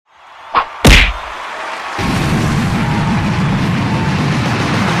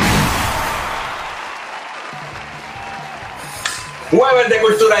Jueves de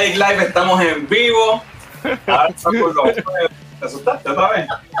Cultura Geek Live, estamos en vivo. Ahora está por los jueves. ¿Te asustaste otra vez?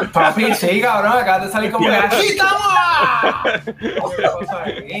 Papi, sí, cabrón, acabas de salir como que ¡aquí estamos! ¿Qué pasa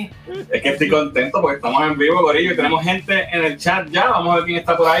aquí? Es que estoy contento porque estamos en vivo, Corillo, y tenemos gente en el chat ya. Vamos a ver quién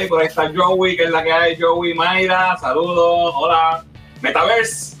está por ahí. Por ahí está Joey, que es la que hay. Joey, Mayra, saludos, hola.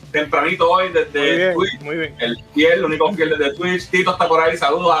 Metaverse, tempranito hoy desde Twitch. Muy bien. El único fiel desde Twitch. Tito está por ahí,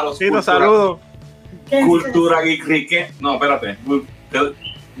 saludos a los Tito, saludos. Cultura Geek Rique. No, espérate.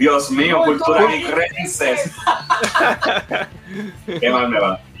 Dios mío, Cultura Geek Renses. Qué mal me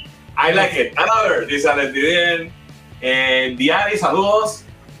va. I like it. Another, dice Alex Didien. Diari, saludos.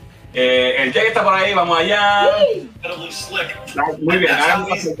 El Jay está por ahí, vamos allá. Muy bien,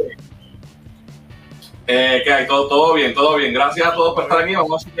 ¿qué hay? Todo bien, todo bien. Gracias a todos por estar aquí.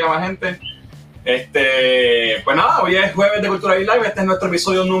 Vamos a seguir a más gente. Pues nada, hoy es jueves de Cultura Geek Live. Este es nuestro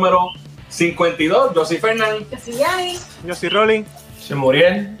episodio número 52. Yo soy Fernán. Yo soy Yari. Yo soy Rolling. Se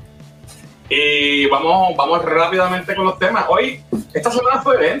Muriel. Y vamos rápidamente con los temas. Hoy, esta semana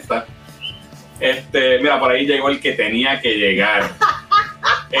fue lenta. Mira, por ahí llegó el que tenía que llegar.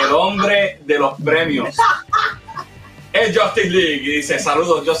 El hombre de los premios. Es Justice League. Y dice,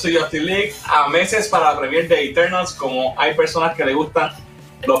 saludos, yo soy Justice League. A meses para la premier de Eternals, como hay personas que le gustan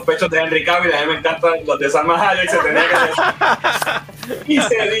los pechos de Henry Cavill, a mí me encantan los de Salma Hayek, se tenía que decir. Y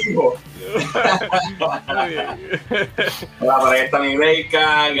se dijo. Por ahí está mi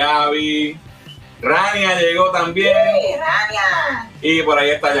Reika, Gaby, Rania llegó también. Sí, Rania. Y por ahí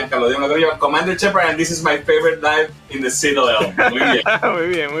está Giancarlo Diego, Commander Shepard, and this is my favorite dive in the Citadel. Muy bien. Muy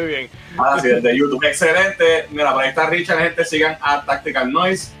bien, muy bien. Ahora sí, desde YouTube. Excelente. Mira, por ahí está Richard, gente, sigan a Tactical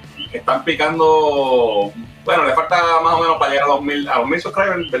Noise. Están picando, bueno, le falta más o menos para llegar a los 1000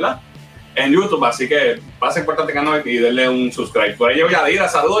 subscribers, ¿verdad? En YouTube, así que pasen por Tactical Noise y denle un subscribe. Por ahí llegó Yadira,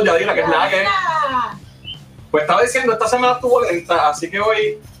 saludos Yadira, que es la que. Pues estaba diciendo, esta semana estuvo lenta, así que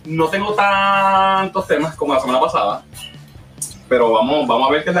hoy no tengo tantos temas como la semana pasada. Pero vamos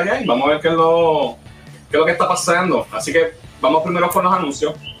a ver qué es la que hay, vamos a ver qué es lo que está pasando. Así que vamos primero con los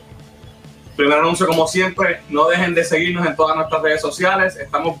anuncios. Primer anuncio, como siempre, no dejen de seguirnos en todas nuestras redes sociales.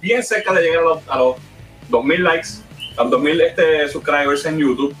 Estamos bien cerca de llegar a los 2000 likes, a los 2000 subscribers en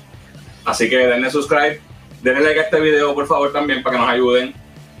YouTube. Así que denle subscribe, denle like a este video, por favor, también para que nos ayuden.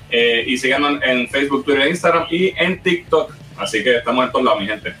 Y síganos en Facebook, Twitter, Instagram y en TikTok. Así que estamos en todos lados, mi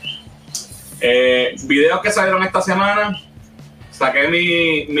gente. Videos que salieron esta semana. Saqué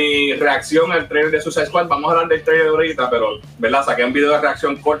mi reacción al trailer de Suicide Squad. Vamos a hablar del trailer ahorita, pero, ¿verdad? Saqué un video de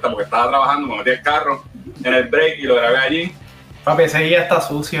reacción corta porque estaba trabajando, me metí el carro en el break y lo grabé allí. Papi, ese guía está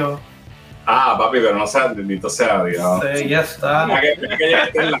sucio. Ah, papi, pero no sea, bendito sea Dios. Ese guía está. Ya que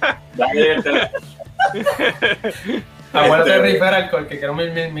llegué el teléfono. Acuérdate de rifar alcohol, que quiero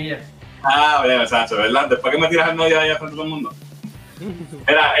 1000 millas. Ah, bien, Sancho, ¿verdad? Después que me tiras el no ya frente a todo el mundo.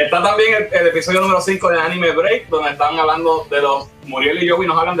 Mira, está también el episodio número 5 de Anime Break, donde estaban hablando de los Muriel y Joey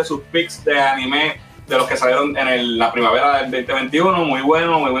nos hablan de sus picks de anime, de los que salieron en la primavera del 2021. Muy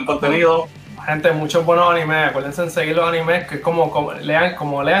bueno, muy buen contenido. Gente, muchos buenos animes. Acuérdense en seguir los animes, que es como lean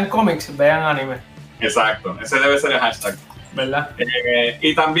cómics, vean anime. Exacto, ese debe ser el hashtag. ¿Verdad?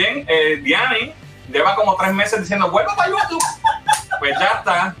 Y también Diani lleva como 3 meses diciendo, vuelvo para YouTube. Pues ya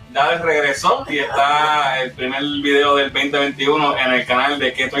está, ya regresó y está el primer video del 2021 en el canal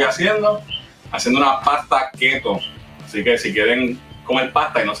de ¿Qué estoy haciendo? Haciendo una pasta keto. Así que si quieren comer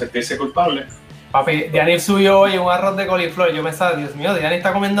pasta y no sentirse culpable. Papi, Diani subió hoy un arroz de coliflor. Yo pensaba, Dios mío, Diani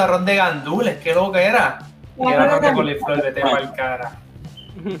está comiendo arroz de gandules. ¿Qué lo que era? Y era arroz de coliflor, vete pa'l cara.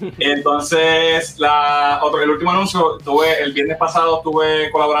 Entonces, el último anuncio, el viernes pasado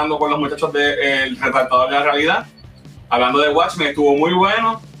estuve colaborando con los muchachos del Retratador de la Realidad. Hablando de Watchmen, estuvo muy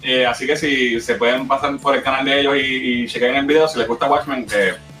bueno, así que si se pueden pasar por el canal de ellos y chequen el video, si les gusta Watchmen,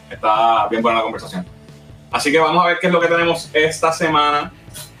 está bien buena la conversación. Así que vamos a ver qué es lo que tenemos esta semana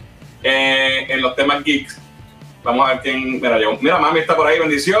en los temas geeks. Vamos a ver quién... Mira, mami está por ahí,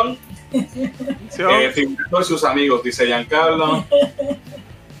 bendición. Figurando sus amigos, dice Giancarlo.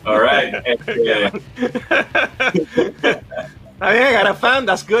 All right. Está bien, got a fan,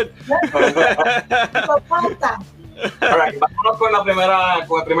 that's good. Alright, vámonos con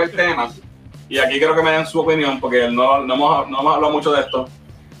el primer tema. Y aquí quiero que me den su opinión, porque no hemos hablado mucho de esto.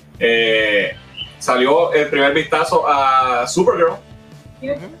 Salió el primer vistazo a Supergirl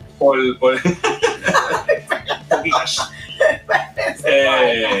por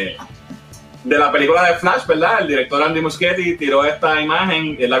de la película de Flash, ¿verdad? El director Andy Muschietti tiró esta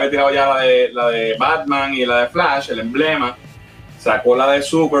imagen. Él había tirado ya la de Batman y la de Flash, el emblema. Sacó la de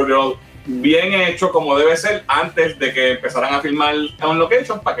Supergirl. Bien hecho como debe ser antes de que empezaran a filmar en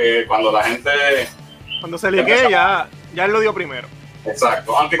location, para que cuando la gente... Cuando se liquee ya él lo dio primero.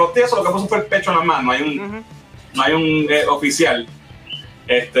 Exacto. Aunque contigo eso lo que puso fue el pecho nada más, no hay un oficial.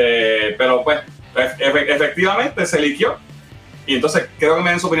 Pero pues, efectivamente se liqueó. Y entonces creo que me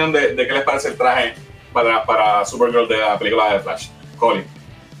den su opinión de qué les parece el traje para Supergirl de la película de Flash. Colin.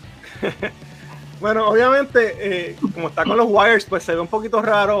 Bueno, obviamente, como está con los wires, pues se ve un poquito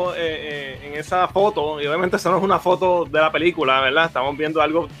raro en esa foto. Y obviamente eso no es una foto de la película, ¿verdad? Estamos viendo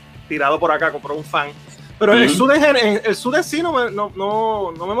algo tirado por acá por un fan. Pero el suit en sí no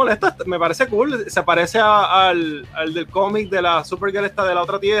me molesta, me parece cool. Se parece al del cómic de la Supergirl esta de la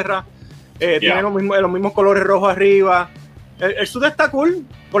otra tierra. Tiene los mismos colores rojos arriba. El suit está cool.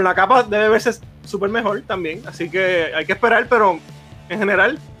 Con la capa debe verse súper mejor también. Así que hay que esperar, pero en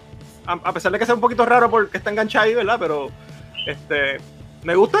general, a pesar de que sea un poquito raro porque está enganchado ahí, ¿verdad? Pero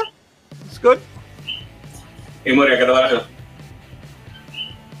me gusta. It's good. Y Moria, ¿qué te parece?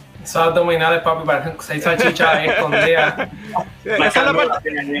 Esos abdominales, papi, parecen 6 salchichas ahí escondidas. Esa es la parte.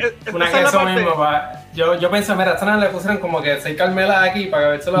 Una que eso mismo, pa. Yo pensé, mira, esta le pusieron como que 6 carmelas aquí para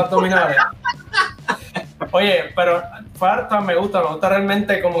verse los abdominales. Oye, pero falta, me gusta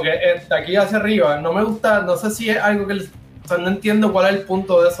realmente como que de aquí hacia arriba. No me gusta, no sé si es algo que... O sea, no entiendo cuál es el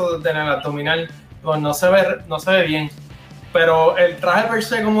punto de eso de en el abdominal. Pues no se ve bien. Pero el traje per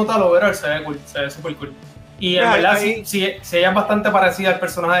se como tal, overall, se ve cool, se ve super cool. Y en verdad, sí, ella es bastante parecida al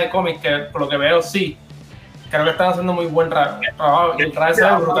personaje de cómic, que por lo que veo, sí. Creo que están haciendo muy buen trabajo. Y el traje se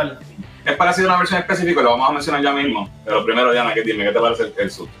ve brutal. Es parecido a una versión específica, lo vamos a mencionar ya mismo. Pero primero, Diana, dime, ¿qué te parece el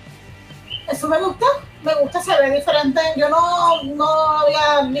suit? Eso me gusta, se ve diferente. Yo no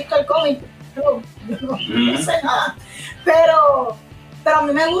había visto el cómic, no sé nada. Pero a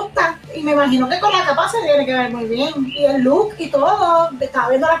mí me gusta y me imagino que con la capa se tiene que ver muy bien. Y el look y todo, estaba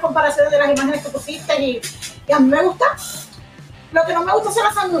viendo las comparaciones de las imágenes que pusiste y a mí me gusta. Lo que no me gusta son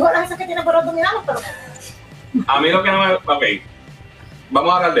las sanguijuelas esas que tiene por abdominales, pero... A mí lo que no me... Ok,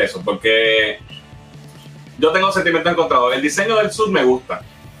 vamos a hablar de eso, porque yo tengo sentimientos encontrados. El diseño del suit me gusta.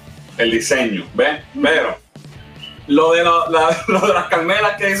 El diseño, ¿ves? Pero lo de las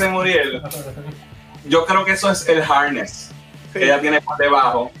carmelas que dice Muriel, yo creo que eso es el harness que ella tiene por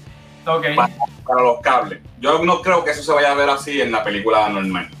debajo para los cables. Yo no creo que eso se vaya a ver así en la película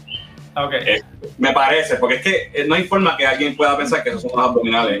normal. Me parece, porque es que no hay forma que alguien pueda pensar que esos son los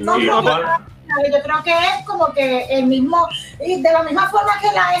abdominales. Yo creo que es como que el mismo, y de la misma forma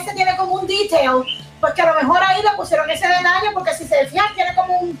que la S tiene como un detail, pues que a lo mejor ahí le pusieron ese detalle, porque si se fijan tiene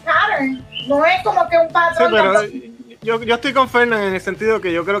como un pattern, no es como que un patrón. Sí, pero yo estoy con Fernan en el sentido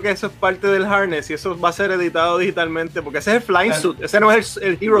que yo creo que eso es parte del harness y eso va a ser editado digitalmente, porque ese es el flying suit, ese no es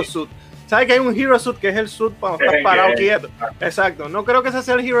el hero suit. ¿Sabes que hay un hero suit que es el suit cuando estás parado quieto? Exacto, no creo que ese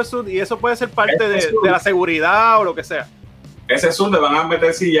sea el hero suit y eso puede ser parte de la seguridad o lo que sea. Ese suit le van a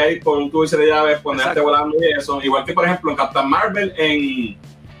meter CGI con un tubo de llaves, ponerte volando y eso. Igual que, por ejemplo, en Captain Marvel en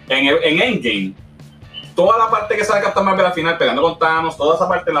Endgame. Toda la parte que sale de Captain Marvel al final, pegando con Thanos, toda esa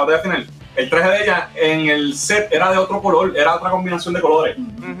parte en la batalla final, el traje de ella en el set era de otro color, era otra combinación de colores.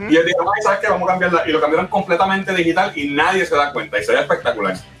 Y él dijo, ¿sabes qué? Vamos a cambiarla. Y lo cambiaron completamente digital y nadie se da cuenta. Y se ve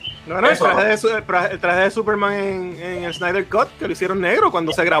espectacular. No, el traje de Superman en el Snyder Cut, que lo hicieron negro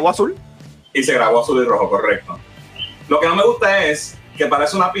cuando se grabó azul. Y se grabó azul y rojo, correcto. Lo que no me gusta es que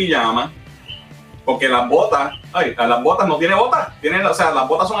parece una pijama, porque las botas no tiene botas, o sea, las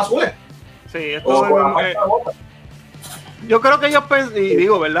botas son azules. Sí, esto yo creo que ellos y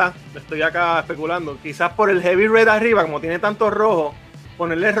digo, ¿verdad? Estoy acá especulando. Quizás por el heavy red arriba, como tiene tanto rojo,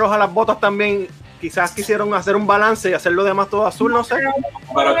 ponerle rojo a las botas también, quizás quisieron hacer un balance y hacer lo demás todo azul, no sé.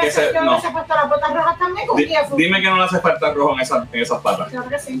 Pero que no. ¿Le hace falta las botas rojas también? Dime que no le hace falta rojo en esas patas. Claro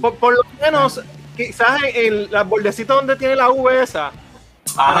que sí. Por lo menos, quizás en las bordecitas donde tiene la V esa,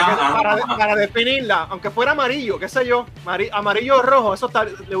 para definirla, aunque fuera amarillo, qué sé yo, amarillo o rojo, eso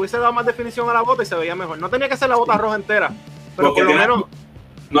le hubiese dado más definición a la bota y se veía mejor. No tenía que ser la bota roja entera, pero porque por lo menos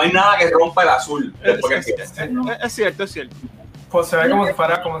no hay nada que rompa el azul. Es cierto. Pues se ve como si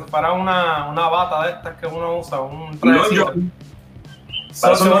fuera una bata de estas que uno usa, un trajecito.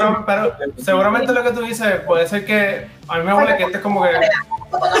 Pero seguramente lo que tú dices puede ser que a mí me huele que este es como que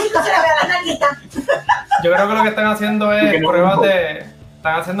yo creo que lo que están haciendo es pruebas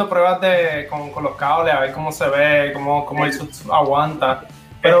con los cables, a ver cómo se ve, cómo el suit aguanta.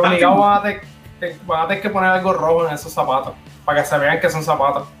 Pero obligado van a tener que poner algo rojo en esos zapatos para que se vean que son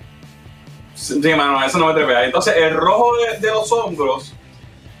zapatos. Sí, mano, eso no me trepea. Entonces, el rojo de los hombros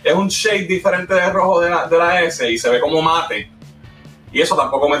es un shade diferente del rojo de la S y se ve como mate. Y eso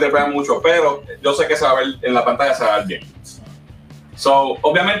tampoco me trepea mucho, pero yo sé que se va a ver en la pantalla, se va a ver bien. So,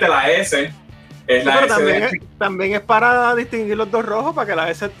 obviamente la S es la S. También es para distinguir los dos rojos, para que la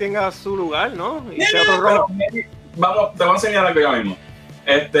S tenga su lugar, ¿no? Y sea otro rojo. te voy a enseñar algo ya mismo.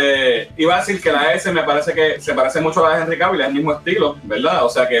 Iba a decir que la S me parece que se parece mucho a la de Henry Cavill, es el mismo estilo, ¿verdad? O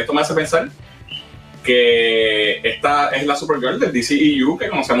sea que esto me hace pensar que esta es la Supergirl del DCEU que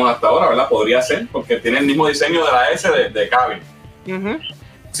conocemos hasta ahora, ¿verdad? Podría ser, porque tiene el mismo diseño de la S de Cavill.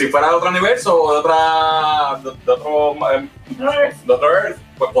 Si fuera de otro universo o de otro Earth,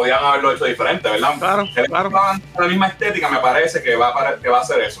 pues podían haberlo hecho diferente, ¿verdad? Claro. La misma estética me parece que va a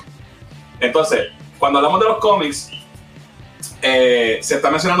hacer eso. Entonces, cuando hablamos de los cómics, se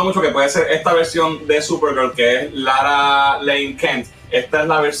está mencionando mucho que puede ser esta versión de Supergirl, que es Lara Lane Kent. Esta es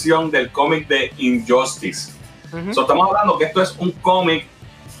la versión del cómic de Injustice. So, estamos hablando que esto es un cómic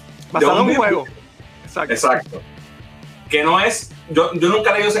basado en un juego. Exacto. Que no es... Yo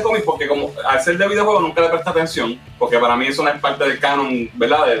nunca he leído ese cómic porque como al ser de videojuego nunca le presté atención, porque para mí eso no es parte del canon,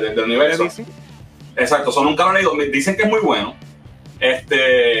 ¿verdad? Del universo. Exacto, eso nunca lo he leído. Me dicen que es muy bueno.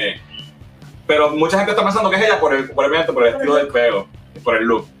 Pero mucha gente está pensando que es ella por el estilo del pelo, por el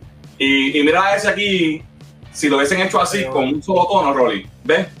look. Y mira ese aquí, si lo hubiesen hecho así, con un solo tono, Rolly,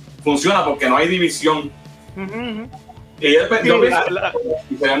 ¿ves? Funciona porque no hay división. Y él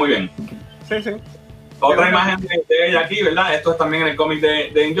y se ve muy bien. Sí. Otra imagen de ella aquí, ¿verdad? Esto es también en el cómic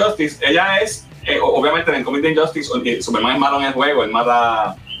de Injustice. Ella es, obviamente en el cómic de Injustice, Superman es malo en el juego, él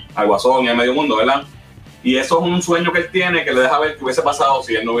mata al Guasón y al medio mundo, ¿verdad? Y eso es un sueño que él tiene que le deja ver qué hubiese pasado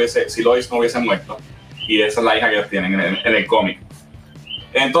si Lois no hubiese muerto. Y esa es la hija que ellos tienen en el cómic.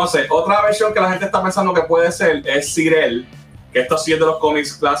 Entonces, otra versión que la gente está pensando que puede ser es Sirel, que esto sí es de los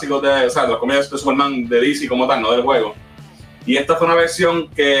cómics clásicos de los cómics de Superman de DC como tal, no del juego. Y esta fue una versión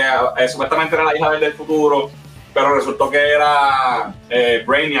que supuestamente era la hija del futuro, pero resultó que era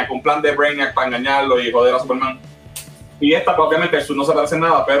Brainiac, un plan de Brainiac para engañarlo y joder a Superman. Y esta, pues, obviamente, el sur no se parece en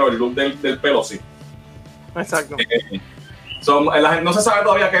nada, pero el look del pelo sí. Exacto. No se sabe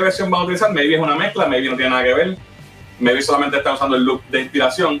todavía qué versión van a utilizar, maybe es una mezcla, maybe no tiene nada que ver, maybe solamente están usando el look de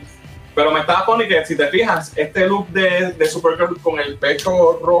inspiración. Pero me estaba poniendo que, si te fijas, este look de Supergirl con el pecho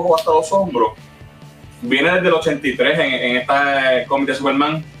rojo hasta los hombros, viene desde el 83 en esta cómic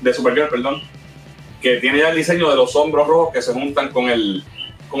de Supergirl, perdón, que tiene ya el diseño de los hombros rojos que se juntan con el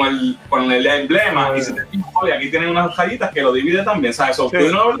emblema. Y si te fijas, aquí tienen unas rayitas que lo divide también, ¿sabes? Eso uno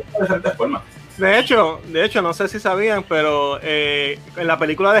lo ve de diferentes formas. De hecho, no sé si sabían, pero en la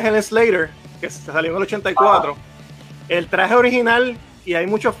película de Helen Slater, que salió en el 84, el traje original, y hay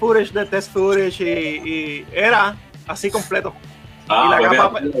mucho footage de test footage, y era así completo.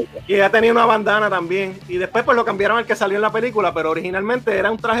 Y ella tenía una bandana también. Y después pues lo cambiaron al que salió en la película, pero originalmente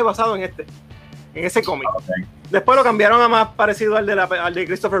era un traje basado en ese cómic. Después lo cambiaron a más parecido al de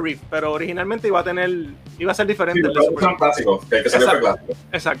Christopher Reeve, pero originalmente iba a ser diferente. Sí, son clásicos, que salió fue clásico.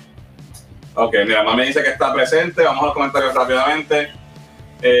 Exacto. Ok, mira, mami dice que está presente. Vamos a los comentarios rápidamente.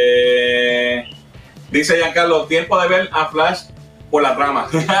 Dice Giancarlo, tiempo de ver a Flash por la trama.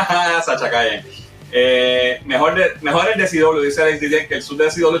 Sacha Calle. Mejor el de CW, dice Alex DJ, que el sub de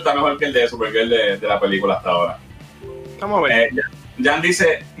CW está mejor que el de Supergirl de la película hasta ahora. Vamos a ver. Jan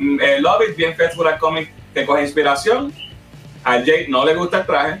dice, Love It, bien faithful al cómic que coge inspiración. A Jake no le gusta el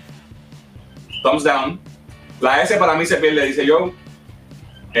traje. Thumbs down. La S para mí se pierde, dice Joe.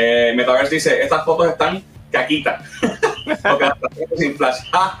 Metaverse dice, estas fotos están caquitas. Porque las fotos sin flash.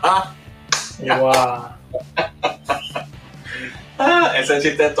 Wow. Ese es el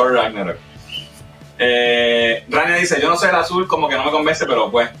chiste de Thor Ragnarok. Rania dice, yo no sé el azul, como que no me convence,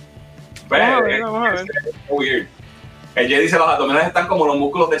 pero pues. Vamos a ver. Es weird. El Jay dice, los abdominales están como los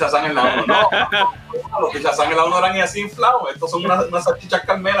músculos de Shazam en la 1. No, los de Shazam en la 1 eran así inflados. Estos son unas salchichas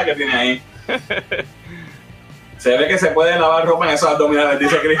carmelas que tiene ahí. Se ve que se puede lavar ropa en esos abdominales,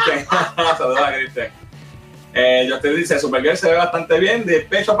 dice Christian. Saludos a Christian. Justin dice, Supergirl se ve bastante bien, de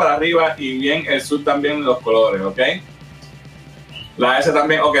pecho para arriba y bien el sur también, los colores, ¿ok? La S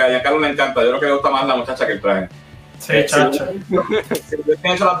también, ok, a Giancarlo le encanta. Yo creo que le gusta más la muchacha que el traje. Sí, chacho. Si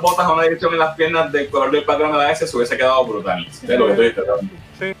hubiesen hecho las botas a una dirección en las piernas del color del patrón de la S, se hubiese quedado brutal. Sí. Es lo que tú dices, ¿no?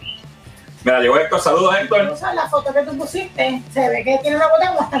 Sí. Mira, llegó Héctor. Saludos, Héctor. La foto que tú pusiste, se ve que tiene una bota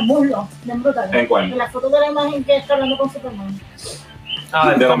como hasta el muslo. Bien brutal. ¿En cuál? En la foto de la imagen que está hablando con Superman.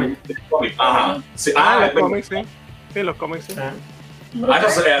 Del cómic. Ajá. Sí. Los cómics, sí. Sí, los cómics, sí.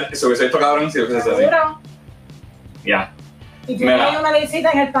 Se hubiese visto cabrón si hubiese así. Ya. Y tiene ahí una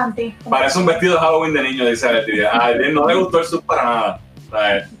visita en el panty. Parece un vestido de Halloween de niño, dice Leticia. No le gustó el sub para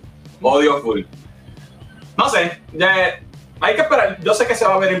nada. Odio full. No sé, ya hay que esperar. Yo sé que se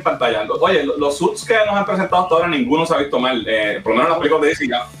va a ver en pantalla. Oye, los suits que nos han presentado hasta ahora, ninguno se ha visto mal. Por lo menos las películas de DC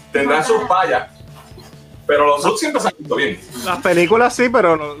ya tendrán sus fallas. Pero los suits siempre se han visto bien. Las películas sí,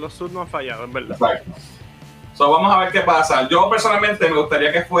 pero los suits no han fallado, es verdad. Exacto. So, vamos a ver qué pasa. Yo personalmente me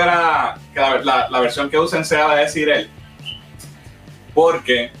gustaría que fuera que la versión que usen sea la de Sirel,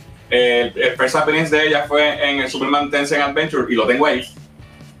 porque el first appearance de ella fue en el Superman Tencent Adventure y lo tengo ahí.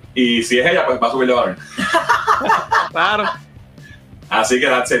 Y si es ella, pues va a subir de valor. Claro. Así que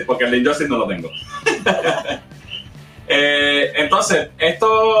that's it, porque el de Injustice no lo tengo. Entonces,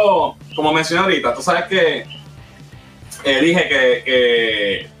 esto, como mencioné ahorita, tú sabes que dije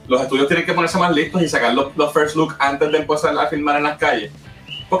que los estudios tienen que ponerse más listos y sacar los first look antes de empezar a filmar en las calles,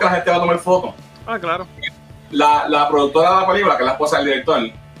 porque la gente va a tomar fotos. Ah, claro. La productora de la película, que es la esposa del director,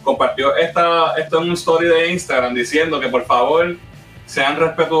 compartió esto en un story de Instagram diciendo que por favor sean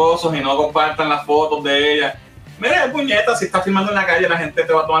respetuosos y no compartan las fotos de ella. Mira, puñeta, si estás filmando en la calle la gente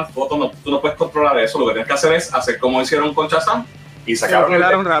te va a tomar fotos, no, tú no puedes controlar eso, lo que tienes que hacer es hacer como hicieron con Shazam y sacaron Se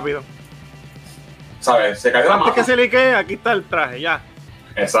quedaron rápido. ¿Sabes? Se cayó la mano. Antes que se liquee, aquí está el traje, ya.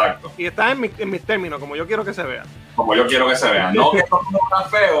 Exacto. Y está en mis términos, como yo quiero que se vea. Como yo quiero que se vea. No que esto está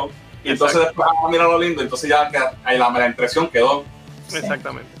feo y entonces después vamos a mirar lo lindo, entonces ya la impresión quedó.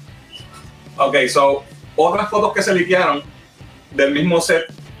 Exactamente. Ok, so, otras fotos que se liquearon del mismo set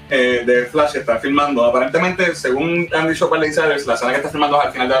de Flash que está filmando, aparentemente, según han dicho para insiders, la escena que está filmando es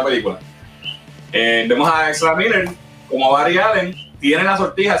al final de la película. Vemos a Ezra Miller como Barry Allen, tiene la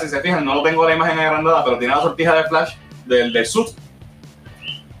sortija, si se fijan, no lo tengo la imagen agrandada, pero tiene la sortija de Flash del suit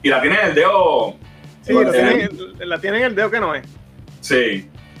y la tiene en el dedo. Sí, la tiene en el dedo que no es. Sí.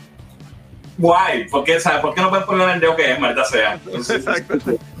 Guay, ¿por qué no pueden poner en el dedo que es, maldita sea? Exacto.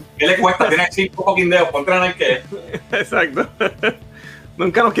 ¿Qué le cuesta? Tiene 5 fucking dedos, ¿por qué no hay que? Exacto.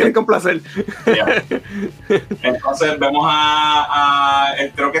 Nunca nos quieren complacer. Yeah. Entonces vemos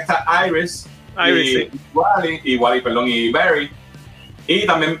creo que está Iris sí. y Barry. Y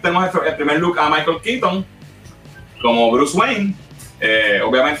también tenemos el primer look a Michael Keaton como Bruce Wayne.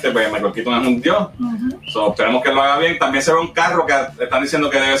 Obviamente, pues Michael Keaton es un dios. So, esperemos que lo haga bien. También se ve un carro que están diciendo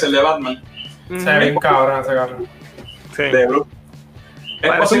que debe ser de Batman. Se ve bien cabrón ese carro. Sí. De Bruce.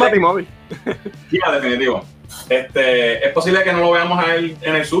 Es un batimóvil. Ya, definitivo. Es posible que no lo veamos a él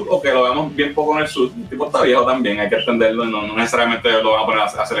en el suit o que lo veamos bien poco en el suit. El tipo está viejo también, hay que entenderlo. No necesariamente lo van a poner a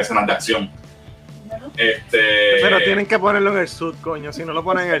hacer escenas de acción. Pero tienen que ponerlo en el suit, coño. Si no lo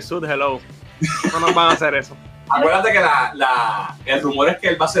ponen en el suit, hello. No nos van a hacer eso. Acuérdate que el rumor es que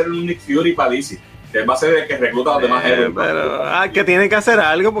él va a ser un Nick Fury para DC. Que él va a ser el que recluta a los demás héroes. Pero que tiene que hacer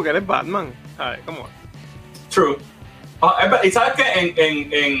algo porque él es Batman. ¿Sabes cómo? True. Y sabes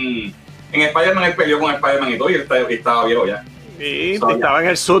que en Spider-Man él peleó con Spider-Man y todo y estaba viejo ya. Y estaba en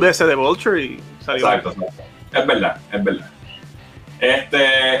el suit ese de Vulture y salió. Exacto. Es verdad.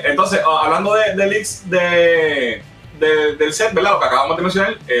 Entonces, hablando de leaks del set, ¿verdad? Lo que acabamos de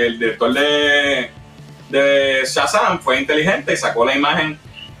mencionar, el director de Shazam fue inteligente y sacó la imagen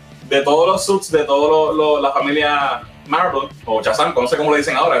de todos los suits de toda la familia Marvel, o Shazam, no sé cómo le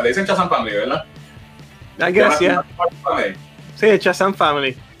dicen ahora, le dicen Shazam Family, ¿verdad? Gracias. Sí, Shazam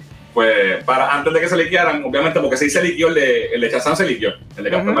Family. Pues antes de que se liquearan, obviamente, porque sí se liqueó, el de Shazam se liqueó, el de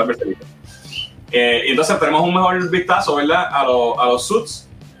Captain Marvel se liqueó. Y entonces tenemos un mejor vistazo, ¿verdad? A los suits.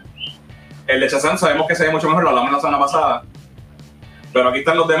 El de Shazam sabemos que se ve mucho mejor, lo hablamos la semana pasada. Pero aquí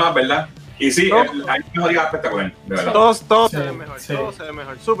están los demás, ¿verdad? Y sí, hay mejoría espectacular, de verdad. Todos se ven mejor, todos se ven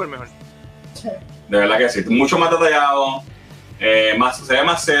mejor, súper mejor. De verdad que sí, mucho más detallado, se ve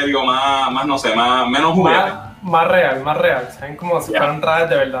más serio, menos juguete. Más real, se ven como si fueran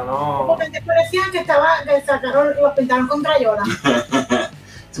reales de verdad, ¿no? Porque te parecían que los pintaron con crayola.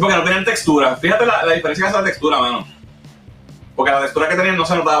 Sí, porque no tenían textura. Fíjate la diferencia que hace la textura, mano. Porque la textura que tenían no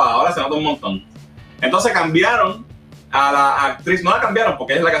se notaba, ahora se nota un montón. Entonces cambiaron a la actriz, no la cambiaron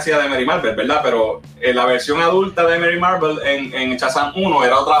porque ella es la que hacía de Mary Marvel, ¿verdad? Pero la versión adulta de Mary Marvel en Shazam 1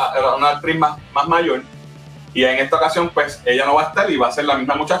 era una actriz más mayor. Y en esta ocasión, pues, ella no va a estar y va a ser la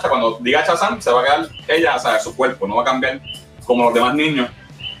misma muchacha. Cuando diga Shazam, se va a quedar ella, o sea, su cuerpo, no va a cambiar como los demás niños.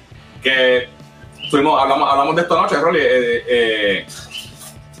 Que hablamos de esto anoche, Rolly.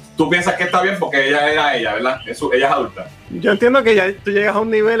 Tú piensas que está bien porque ella era ella, ¿verdad? Ella es adulta. Yo entiendo que ya tú llegas a un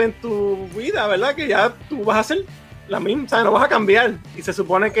nivel en tu vida, ¿verdad? Que ya tú vas a hacer la misma, o sea, no vas a cambiar. Y se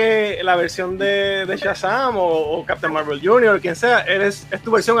supone que la versión de Shazam o Captain Marvel Jr., quien sea, es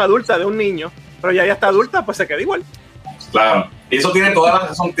tu versión adulta de un niño, pero ya está adulta, pues se queda igual. Claro, y eso tiene toda la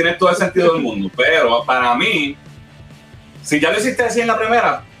razón, tiene todo el sentido del mundo, pero para mí, si ya lo hiciste así en la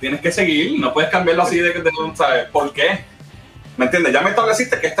primera, tienes que seguir, no puedes cambiarlo así de ¿sabes? ¿Por qué? ¿Me entiendes? Ya me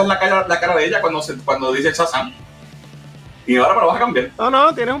estableciste que esta es la cara de ella cuando dice Shazam. Y ahora me lo vas a cambiar.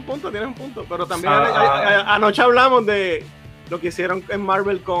 No, tienes un punto. Pero también anoche hablamos de lo que hicieron en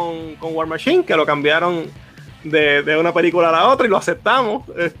Marvel con War Machine, que lo cambiaron de una película a la otra y lo aceptamos.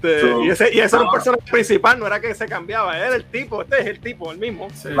 Y ese era un personaje principal, no era que se cambiaba, era el tipo, este es el tipo, el mismo.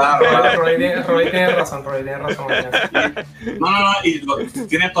 Sí, claro. Roy tiene razón. No, y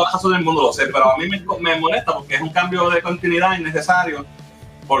tiene toda la razón del mundo, lo sé, pero a mí me molesta porque es un cambio de continuidad innecesario,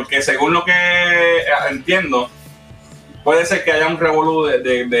 porque según lo que entiendo, puede ser que haya un revolú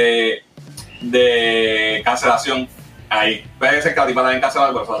de cancelación ahí. Puede ser que la tipa la hayan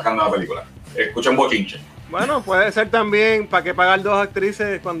cancelado, pero está sacando la película. Escucha un bochinche. Bueno, puede ser también, ¿para qué pagar 2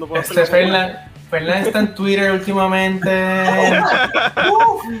 actrices cuando puedo hacer Fernan está en Twitter últimamente.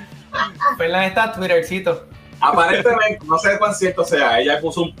 Fernan está en Twittercito. Aparentemente, no sé cuán cierto sea, ella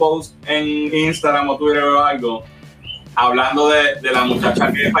puso un post en Instagram o Twitter o algo hablando de la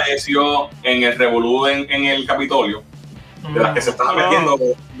muchacha que falleció en el revolú en el Capitolio, de las que se estaban metiendo,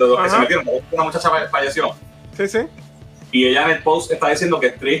 de los que se metieron. Una muchacha falleció. Sí. Y ella en el post está diciendo que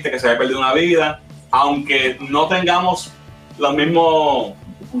es triste, que se haya perdido una vida, aunque no tengamos la misma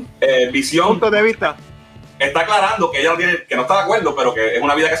visión. Punto de vista. Está aclarando que ella que no está de acuerdo, pero que es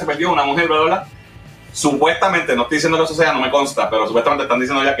una vida que se perdió, una mujer, bla, bla, bla. Supuestamente, no estoy diciendo que eso sea, no me consta, pero supuestamente están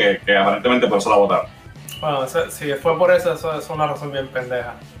diciendo ya que aparentemente por eso la votaron. Bueno, si fue por eso es una razón bien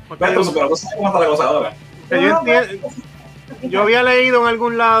pendeja. Pero no sabes cómo está la cosa ahora. Yo había leído en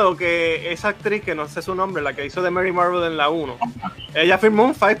algún lado que esa actriz, que no sé su nombre, la que hizo de Mary Marvel en la 1, ella firmó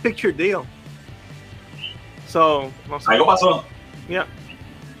un 5-picture deal. No sé. Algo pasó. Yeah.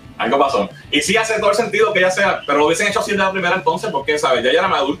 Algo pasó. Y sí hace todo el sentido que ella sea, pero lo hubiesen hecho así de la primera entonces, porque, ¿sabes? Ya ella era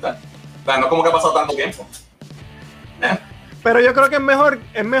más adulta. O sea, no como que ha pasado tanto tiempo. Pero yo creo que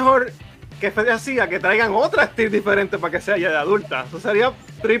es mejor que sea así a que traigan otra actriz diferente para que sea ella de adulta. Eso sería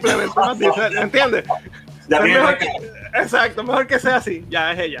triplemente más diferente, ¿entiendes? Ya tiene mejor exacto, mejor que sea así.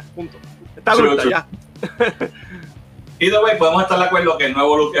 Ya es ella, punto. Está adulta, ya. Either way, podemos estar de acuerdo que el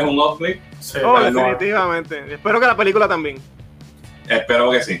nuevo look es un upgrade. Sí, definitivamente. Espero que la película también. Espero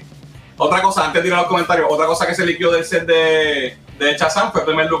que sí. Otra cosa, antes de ir a los comentarios, otra cosa que se liquidó del set de Shazam fue el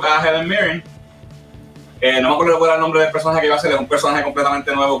primer look a Helen Mirren. No me acuerdo cuál era el nombre del personaje que iba a ser, es un personaje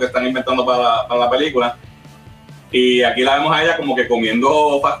completamente nuevo que están inventando para la película. Y aquí la vemos a ella como que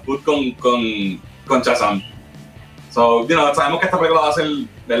comiendo fast food con Shazam. So, sabemos que esta película va a ser,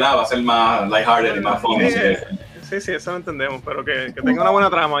 ¿verdad? Va a ser más lighthearted y más fun. Sí, eso lo entendemos, pero que tenga una buena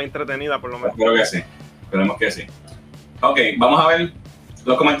trama entretenida por lo menos. Espero que sí, esperemos que sí. Ok, vamos a ver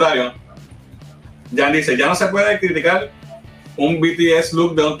los comentarios. Jan dice, ya no se puede criticar un BTS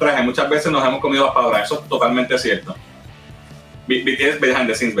look de un traje, muchas veces nos hemos comido las palabras, eso es totalmente cierto. BTS behind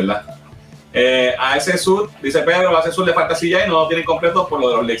the scenes, ¿verdad? A ese suit, dice Pedro, a ese suit le falta CGI y no lo tienen completo por lo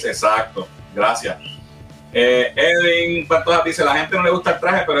de los leaks. Exacto, gracias. Edwin Pantoja dice, la gente no le gusta el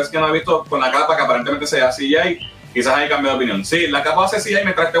traje, pero es que no he visto con la capa que aparentemente sea CGI, quizás hay cambio de opinión. Sí, la capa hace CGI,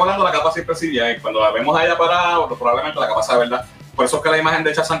 mientras esté volando la capa siempre CGI, cuando la vemos allá parada, probablemente la capa sea verdad. Por eso es que la imagen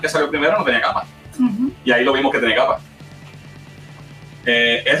de Shazam que salió primero no tenía capa, y ahí lo vimos que tenía capa.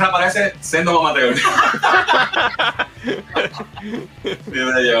 Esa aparece siendo Mamá Mateo.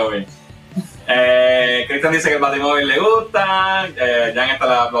 Cristian dice que el Batimóvil le gusta. Jan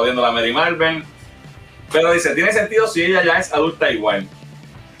está aplaudiendo a la Mary Marvel. Pero dice, tiene sentido si ella ya es adulta igual.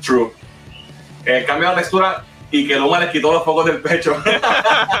 True. Cambio de textura y que Luma les quitó los focos del pecho.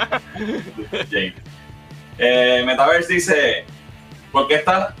 Metaverse dice, porque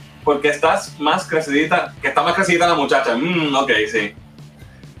estás más crecidita, que está más crecidita la muchacha. Ok, sí.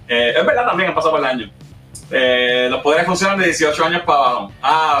 Es verdad, también han pasado por el año. Los poderes funcionan de 18 años para abajo.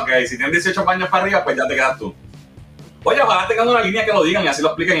 Ok, si tienes 18 años para arriba, pues ya te quedas tú. Oye, ojalá tengan una línea que lo digan y así lo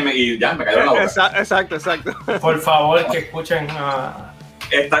expliquen y ya, me cayó la boca. Exacto. Por favor, que escuchen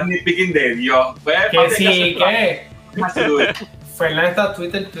Están nitpicking de Dios. Que sí, ¿qué? Fernan está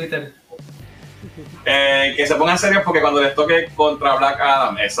Twitter. Que se pongan serios porque cuando les toque contra Black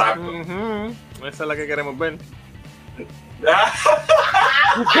Adam, exacto. Esa es la que queremos ver.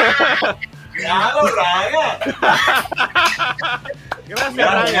 ¡Claro, Raya!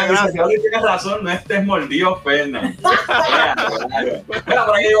 Gracias. Tienes razón, no estés mordido, Fernan. Mira,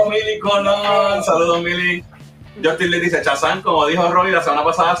 por aquí digo Mili Colón. Saludos, Mili. Justin le dice, Shazam, como dijo Roy la semana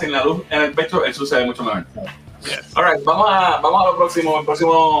pasada, sin la luz en el pecho, él sucede mucho mejor. Alright, vamos a lo próximo, el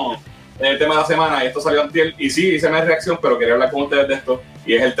próximo tema de la semana. Y esto salió antier, y sí, hice mi reacción, pero quería hablar con ustedes de esto.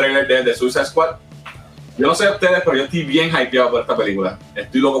 Y es el trailer de Suicide Squad. Yo no sé de ustedes, pero yo estoy bien hypeado por esta película.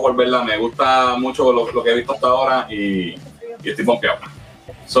 Estoy loco por verla, me gusta mucho lo que he visto hasta ahora y estoy pompeado.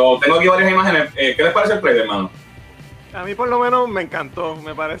 Tengo aquí varias imágenes. ¿Qué les parece el trailer, hermano? A mí por lo menos me encantó.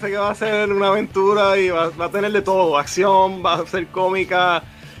 Me parece que va a ser una aventura y va a tener de todo. Acción, va a ser cómica.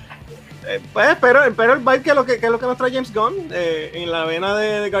 Pues espero el vibe que es lo que nos trae James Gunn en la vena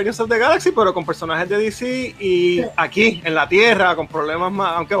de Guardians of the Galaxy, pero con personajes de DC y aquí en la Tierra con problemas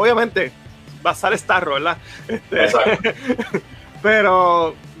más, aunque obviamente va a estar Starro, ¿verdad? Exacto.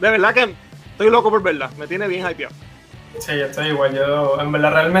 Pero de verdad que estoy loco por verla, me tiene bien hypeado. Sí, yo estoy igual. Yo en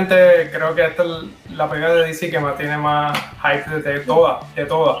verdad realmente creo que esta es la película de DC que me tiene más hype de todas.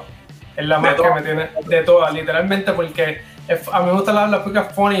 Es la más que me tiene de todas, literalmente, porque a mí me gusta las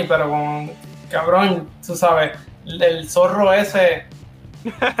películas funny, pero con cabrón, tú sabes, el zorro ese.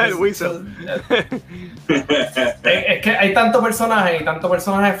 El Weasel. Es que hay tantos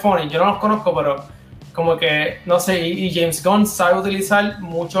personajes funny, yo no los conozco, pero como que, no sé, y James Gunn sabe utilizar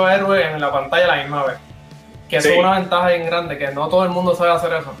muchos héroes en la pantalla a la misma vez. Que eso es una ventaja bien grande, que no todo el mundo sabe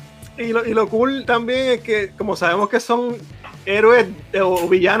hacer eso. Y lo cool también es que, como sabemos que son héroes o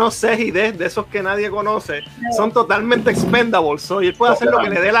villanos C y D, de esos que nadie conoce, son totalmente expendables, y él puede hacer lo que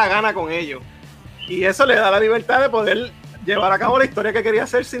le dé la gana con ellos. Y eso le da la libertad de poder llevar a cabo la historia que quería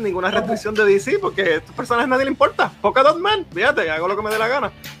hacer sin ninguna restricción de DC, porque a estos personajes nadie le importa. Polka Dot Man, fíjate, hago lo que me dé la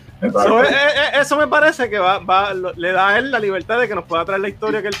gana. Eso me parece que le da a él la libertad de que nos pueda traer la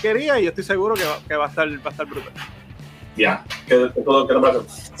historia que él quería, y yo estoy seguro que va a estar brutal. Ya, ¿qué pasa?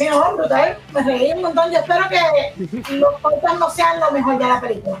 Sí, no, brutal, me reí un montón. Yo espero que los cortes no sean lo mejor de la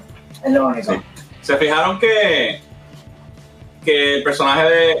película, es lo único. Sí. ¿Se fijaron que el personaje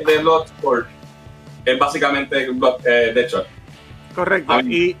de Bloodsport es básicamente Deadshot? Correcto,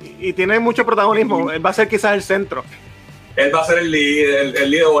 y tiene mucho protagonismo, él va a ser quizás el centro. Él va a ser el líder,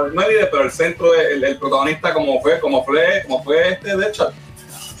 no el líder, pero el centro, el protagonista, como fue este Deadshot.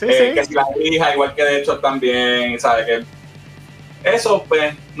 Sí. Que si la hija, igual que Deadshot también, ¿sabes? Que eso,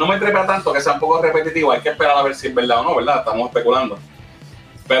 pues, no me trepa tanto, que sea un poco repetitivo, hay que esperar a ver si es verdad o no, ¿verdad? Estamos especulando.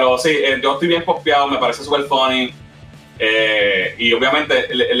 Pero sí, yo estoy bien pompeado, me parece súper funny, y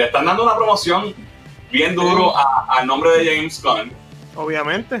obviamente le están dando una promoción bien duro al nombre de James Gunn.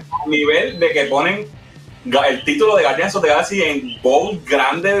 Obviamente. A nivel de que ponen el título de Guardians of the Galaxy en bold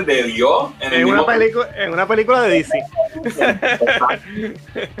grande de Dios en una película de DC.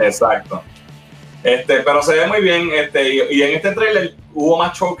 Exacto. Pero se ve muy bien, y en este trailer hubo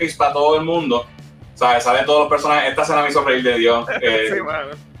más showcase para todo el mundo, ¿sabes? Salen todos los personajes. Esta escena me hizo reír de Dios. Sí, bueno.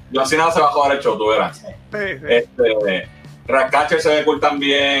 John Cena se va a joder el show, tú verás. Sí. Ratcatcher se ve cool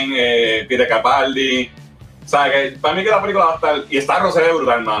también, Peter Capaldi. O sea, que para mí que la película va a estar... Y Starro se ve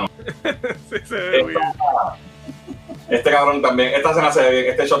brutal, hermano. Sí, se ve bien. Este cabrón también. Esta escena se ve bien,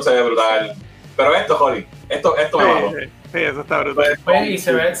 este shot se ve brutal. Pero Holly, esto me mató. Sí, eso está brutal. Oye, y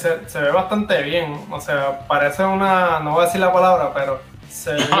se ve bastante bien. O sea, parece una... No voy a decir la palabra, pero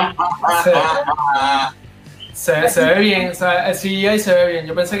se ve bien. O sea, el CGI se ve bien.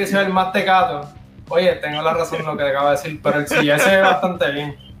 Yo pensé que se iba a ver más tecato. Oye, tengo la razón en lo que acabo de decir, pero el CGI se ve bastante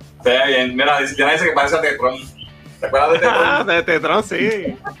bien. Se ve bien. Mira, ya dice que parece a Tetron. ¿Te acuerdas de Tetron? De Tetron,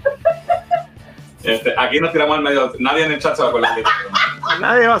 sí. Aquí nos tiramos al medio. Nadie en el chat se va a acordar de Tetron.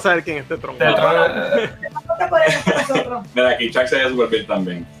 Nadie va a saber quién es Tetron. Mira, aquí Chuck se ve súper bien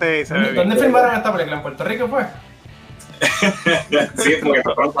también. Sí, se ve bien. ¿Dónde filmaron esta película? ¿En Puerto Rico fue? Sí, porque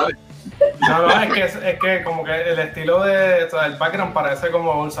Tetron sale. No, es que como que el estilo de... O sea, el background parece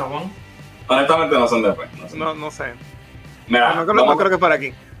como un salmón. Honestamente no son después. No sé. Mira, no creo que es para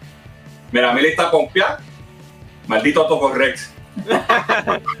aquí. Mira, mi lista pompeada. Maldito autocorrect.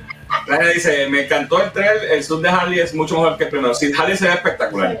 Dice, me encantó el trailer, el sub de Harley es mucho mejor que el primero. Sí, Harley se ve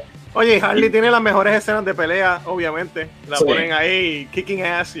espectacular. Oye, Harley tiene las mejores escenas de pelea, obviamente. La ponen ahí, kicking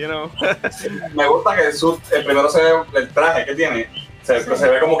ass, you know. Me gusta que el primero se ve el traje que tiene. Se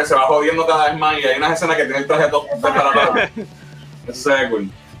ve como que se va jodiendo cada vez más y hay unas escenas que tiene el traje todo preparado. Eso se ve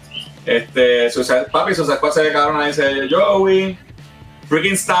cool. Suicide Squad se ve cabrón, dice Joey.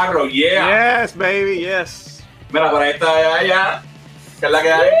 Freaking Starro, yeah. Yes, baby, yes. Mira, por ahí está ella, que es la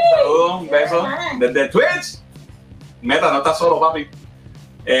que hay. Saludos, un beso. Desde Twitch. Meta, no estás solo, papi.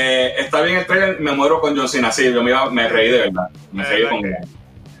 Está bien el trailer, me muero con John Cena. Sí, yo me reí de verdad. Me reí con él.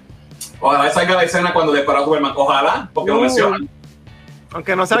 Ojalá salga la escena cuando disparó a Superman. Ojalá, porque lo mencionan.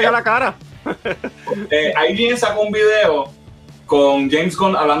 Aunque no salga la cara. Alguien sacó un video con James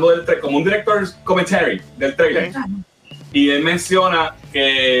Gunn hablando como un director's commentary del trailer. Okay. Y él menciona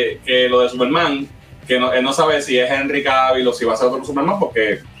que lo de Superman, que él no sabe si es Henry Cavill o si va a ser otro Superman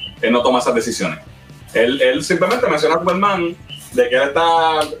porque él no toma esas decisiones. Él simplemente menciona a Superman de que él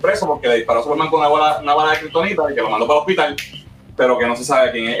está preso porque le disparó a Superman con una bala de kriptonita y que lo mandó para el hospital, pero que no se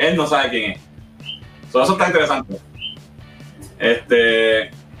sabe quién es. Él no sabe quién es. Eso está interesante.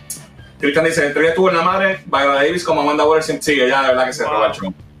 Christian dice, el trailer estuvo en la madre, Viola Davis como Amanda Waller sigue, ya de verdad que se roba el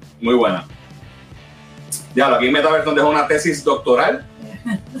show. Muy buena. Ya, aquí en Metaverse donde dejó una tesis doctoral.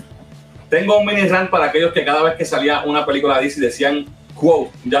 Tengo un mini rant para aquellos que cada vez que salía una película de DC decían,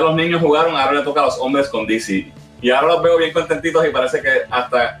 quote, ya los niños jugaron, ahora le toca a los hombres con DC. Y ahora los veo bien contentitos y parece que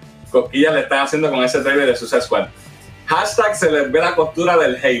hasta cosquillas le están haciendo con ese trailer de Suicide Squad. Hashtag se les ve la costura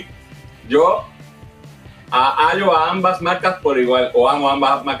del hate. Yo hallo a ambas marcas por igual, o amo a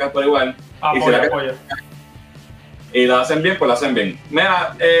ambas marcas por igual. Apoyo. Y lo hacen bien, pues lo hacen bien.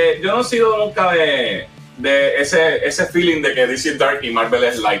 Mira, yo no he sido nunca de ese feeling de que DC es dark y Marvel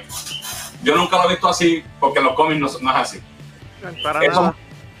es light. Yo nunca lo he visto así, porque en los cómics no es así. Eso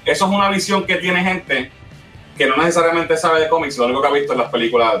es una visión que tiene gente que no necesariamente sabe de cómics, lo único que ha visto en las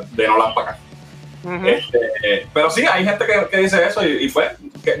películas de Nolan para acá. Pero sí, hay gente que dice eso y fue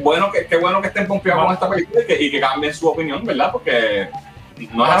qué bueno que estén pompeados con esta película y que cambien su opinión, ¿verdad? Porque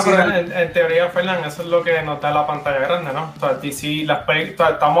no es así. En teoría, Fernan, eso es lo que nos da la pantalla grande, ¿no? Entonces, DC,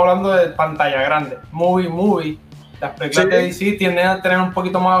 estamos hablando de pantalla grande, movie. Las películas de DC tienden a tener un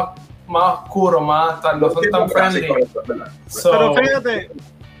poquito más oscuro, no son tan friendly. Pero fíjate,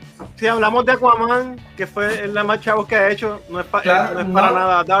 si hablamos de Aquaman, que fue la más chavos que ha hecho, no es para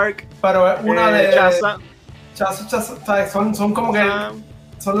nada dark. Pero es una de Chaza, son como que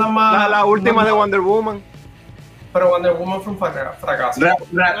son las más. La última de Wonder Woman. Pero Wonder Woman fue un fracaso.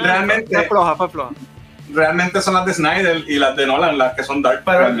 Realmente fue floja. Realmente son las de Snyder y las de Nolan las que son dark.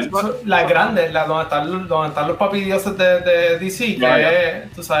 Pero las grandes, donde están los papidioses de DC, que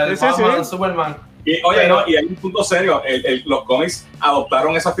es, tú sabes, Batman, Superman. Y hay un punto serio, los cómics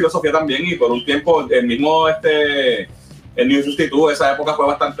adoptaron esa filosofía también y por un tiempo el mismo el New 52 esa época fue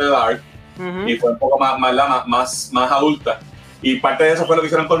bastante dark y fue un poco más adulta. Y parte de eso fue lo que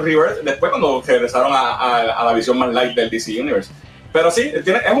hicieron con Rebirth después cuando regresaron a la visión más light del DC Universe. Pero sí,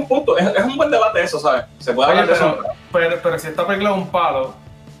 es un punto, es un buen debate eso, ¿sabes? Se puede hablar de eso. Pero si esta película es un palo,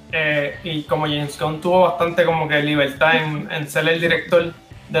 y como James Gunn tuvo bastante como que libertad en ser el director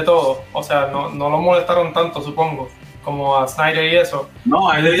de todo, o sea, no lo molestaron tanto, supongo, como a Snyder y eso. No,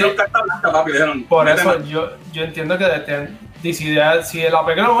 a él le dieron carta blanca, papi, le dijeron. Por eso yo entiendo que si la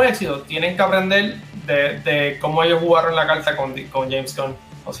película es un éxito, tienen que aprender de cómo ellos jugaron la carta con James Gunn.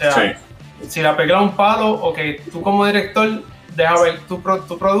 O sea, si la película es un palo, o que tú como director deja ver tu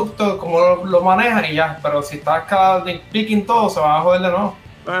producto, cómo lo manejas y ya, pero si estás cada picking todo, se va a joder de nuevo.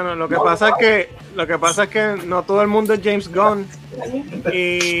 Bueno, lo que pasa es que no todo el mundo es James Gunn.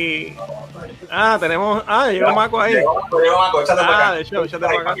 Y llegó Mako ahí. Llegó Mako, échate para acá. De hecho,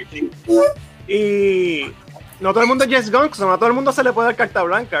 y no todo el mundo es James Gunn, no a todo el mundo se le puede dar carta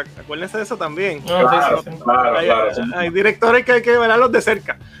blanca. Acuérdense de eso también. Claro. Hay directores que hay que verlos de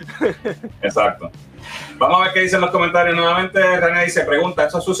cerca. Exacto. Vamos a ver qué dicen los comentarios nuevamente. René dice, pregunta,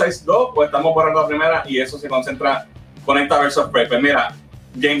 ¿eso es Suicide 2 o estamos borrando la primera y eso se conecta versus Prey? Pues mira,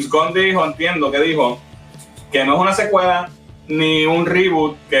 James Gunn entiendo que dijo que no es una secuela ni un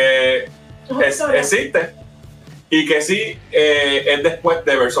reboot que existe y que sí es después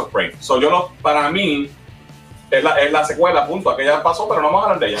de versus Prey. Para mí es la secuela, punto. Aquella pasó, pero no vamos a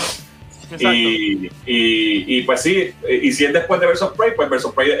hablar de ella. Y pues sí, y si es después de Versus Prey, pues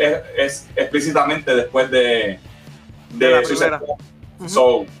Versus Prey es explícitamente después de Suicide Squad.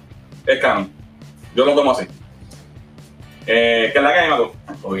 So, es canon. Yo lo tomo así. ¿Qué es la que hay, Mato?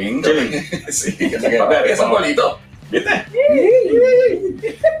 ¿O bien? Sí, que es un bolito. ¿Viste?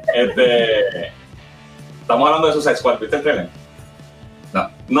 Estamos hablando de Suicide Squad, ¿viste el trailer?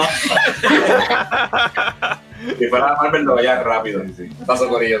 No. Si fuera Marvel lo veía rápido. Sí. Paso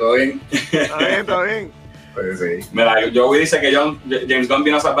por ello, ¿todo bien? Está bien. Pues sí. Mira, Joey dice que James Gunn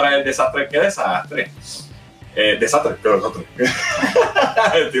vino a salvar el desastre. ¿Qué desastre? Desastre, pero desastre.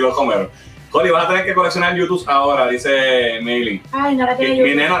 Estilo Homero. Holly, vas a tener que coleccionar YouTube ahora, dice Meili. Ay, no la tiene YouTube.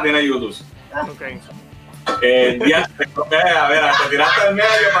 Mi nena tiene YouTube. Ok. A ver, te tiraste del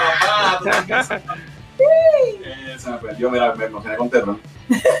medio, papá. Se me perdió, mira, me emocioné con Terron.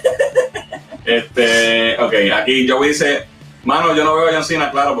 Ok, aquí Joey dice, mano, yo no veo a John Cena,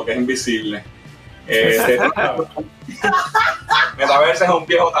 claro, porque es invisible. Metaverse es un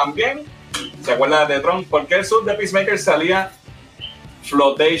viejo también. ¿Se acuerdan de Tron? ¿Por qué el sub de Peacemaker salía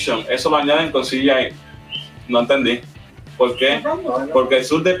flotation? Eso lo añaden con CGI. No entendí. ¿Por qué? Porque el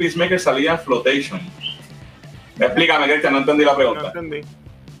sub de Peacemaker salía flotation. Explícame, Cristian, no entendí la pregunta. No entendí.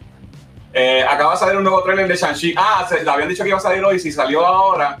 Acaba de salir un nuevo trailer de Shang-Chi. Le habían dicho que iba a salir hoy. Si salió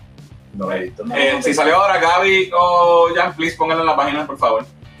ahora, No lo he visto. si salió ahora, Gaby o Jan, please pónganlo en la página, por favor.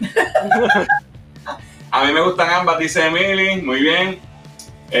 A mí me gustan ambas, dice Emily. Muy bien.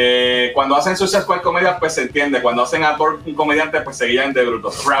 Cuando hacen Suicide Squad comedia, pues se entiende. Cuando hacen a Thor un comediante, pues se guían de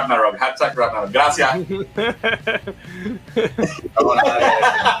brutos. Ragnarok, hashtag Ragnarok. Gracias.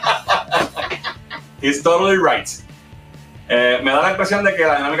 He's totally right. Me da la impresión de que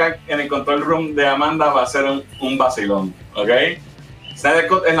la dinámica en el control room de Amanda va a ser un vacilón, ¿ok? Snyder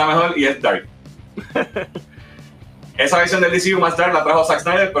Cut es la mejor y es dark. Esa versión del DCU más dark la trajo Zack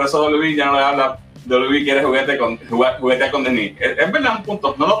Snyder, pero eso WWE ya no le habla. WWE quiere juguetear con Disney. Es verdad, un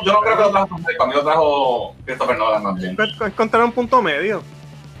punto. Yo no creo que lo trajo Snyder, para mí lo trajo Christopher Nolan más bien. Encontrar un punto medio.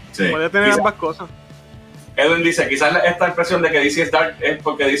 Sí. Puede tener ambas cosas. Edwin dice, quizás esta impresión de que DC es dark es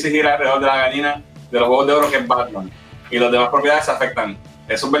porque DC gira alrededor de la gallina de los huevos de oro que es Batman. Y las demás propiedades se afectan.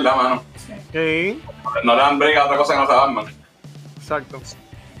 Eso es verdad, mano. Sí. No le dan break a otra cosa que no sea Batman. Exacto.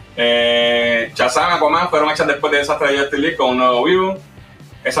 Shazam, Aquaman fueron hechas después del desastre de Justice League con un nuevo view.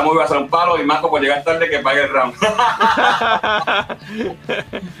 Esa movie va a ser un palo y Marco por llegar tarde que pague el round.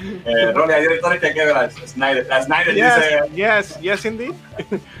 Rolly, hay directores que hay que ver a Snyder. A Snyder Yes, indeed.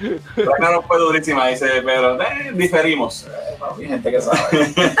 Ragnarok fue durísima, dice, pero diferimos. Hay gente que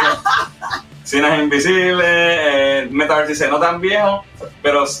sabe. Cines Invisibles, Metaverse dice, no tan viejo,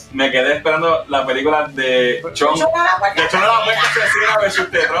 pero me quedé esperando la película de Chon. De Chon de la Muerte Asesina versus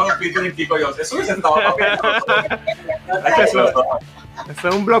Tetron, Peter y Kiko Jones. Eso hubiese estado papi. Eso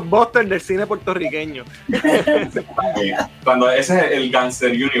es un blockbuster del cine puertorriqueño. Cuando ese es el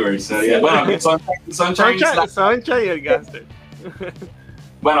Gangster Universe. Sí. Bueno, Sunshine y el Gangster.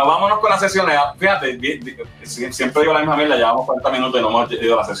 Bueno, vámonos con las sesiones. Fíjate, siempre digo la misma mierda, llevamos 40 minutos y no hemos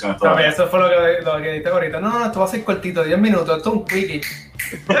ido a las sesiones todavía. Eso fue lo que dije ahorita. No, esto va a ser cortito, 10 minutos, esto es un quickie.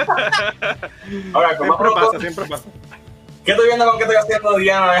 Ahora, Siempre pasa. ¿Qué estoy viendo con qué estoy haciendo,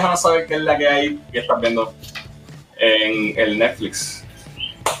 Diana? Déjanos saber qué es la que hay que estás viendo en el Netflix.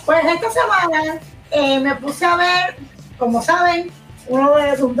 Pues esta semana me puse a ver, como saben,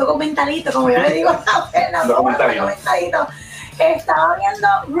 un documentalito, como yo le digo a Fernando, un documentalito. Estaba viendo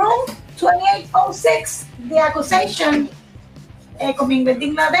Room 2806, The Accusation, con mi inglés de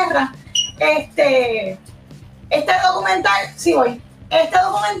Inglaterra. Este documental, sí voy. Este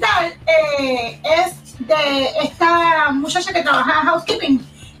documental es de esta muchacha que trabaja en housekeeping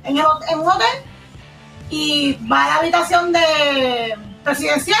en un hotel y va a la habitación de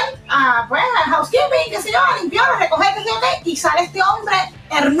presidencial a housekeeping, qué sé yo, a limpiar, a recoger, qué sé yo qué, y sale este hombre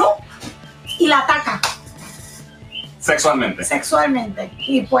hernú y la ataca sexualmente,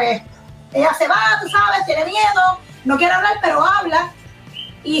 y pues ella se va, tú sabes, tiene miedo, no quiere hablar, pero habla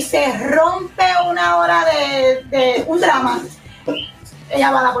y se rompe una hora de un drama. Ella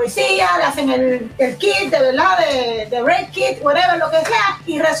va a la policía, le hacen el kit, de verdad, de rape kit, whatever, lo que sea,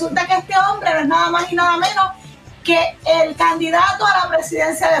 y resulta que este hombre no es nada más y nada menos que el candidato a la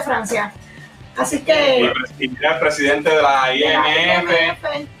presidencia de Francia. Así que... el presidente de la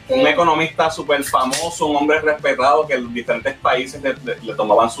IMF, un economista súper famoso, un hombre respetado que en diferentes países le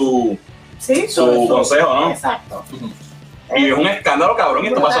tomaban su consejo, ¿no? Exacto. Y es un escándalo cabrón y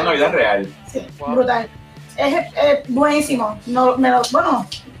esto pasó en la vida real. Sí, brutal. Es buenísimo.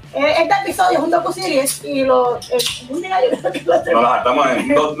 Este episodio es un docu-series y un día yo creo que lo tenemos. No, estamos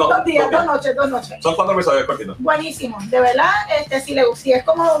en dos noches. Son 4 episodios cortitos. Buenísimo, de verdad, si es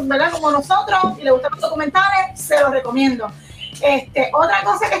como, ¿verdad? Como nosotros y le gustan los documentales, se los recomiendo. Otra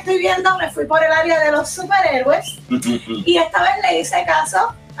cosa que estoy viendo, me fui por el área de los superhéroes y esta vez le hice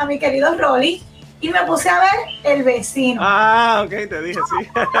caso a mi querido Rolly y me puse a ver El Vecino. Ah, ok, te dije, sí.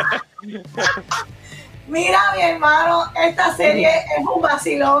 Mira, mi hermano, esta serie es un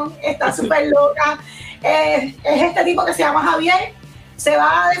vacilón, está súper loca. Es este tipo que se llama Javier, se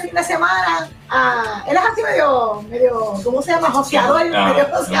va de fin de semana él es así medio, ¿cómo se llama? Joseador,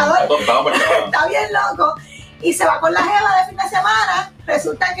 está bien loco. Y se va con la jeva de fin de semana,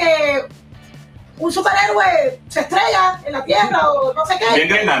 resulta que un superhéroe se estrella en la Tierra o no sé qué. Bien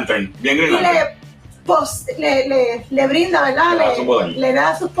Green Lantern. Y le brinda, ¿verdad? Le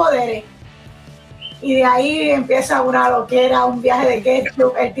da sus poderes. Y de ahí empieza una loquera, un viaje de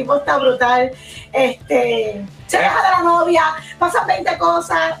ketchup, el tipo está brutal, se deja de la novia, pasan 20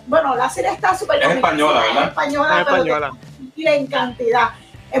 cosas, bueno, la serie está súper... Es española, ¿verdad? Española. Y en cantidad,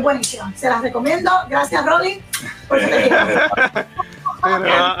 es buenísima, se las recomiendo, gracias Rolly, por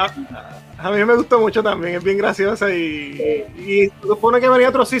a mí me gustó mucho también, es bien graciosa y supone que venía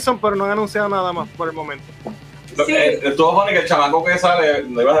otro season, pero no han anunciado nada más por el momento. Sí. ¿Estuvo funny que el chamaco que sale,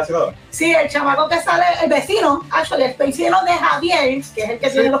 ¿lo ibas a decir ahora? Sí, el chamaco que sale, el vecino de Javier, que es el que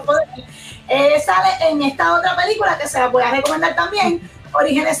tiene los poderes, sale en esta otra película que se la voy a recomendar también,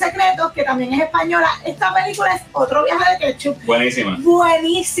 Orígenes Secretos, que también es española. Esta película es otro viaje de ketchup.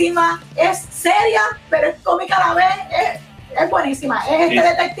 Buenísima, es seria, pero es cómica a la vez, es buenísima. Es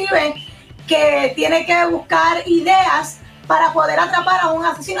detective que tiene que buscar ideas para poder atrapar a un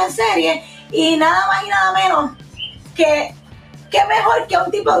asesino en serie y nada más y nada menos que mejor que un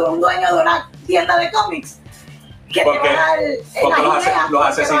dueño de una tienda de cómics que Porque- te va a dar porque las los ideas, porque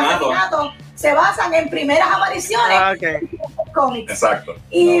asesinatos se basan en primeras apariciones Ok. en cómics. Exacto.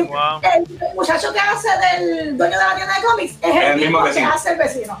 Y Wow. el muchacho que hace del dueño de la tienda de cómics es el mismo mismo que vecino. hace el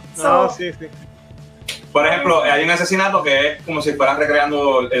vecino. No, So, sí. Por ejemplo, hay un asesinato que es como si fueras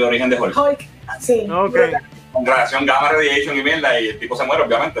recreando el origen de Hulk. Hulk, sí. Ok. Con radiación gamma, radiation y mierda, y el tipo se muere,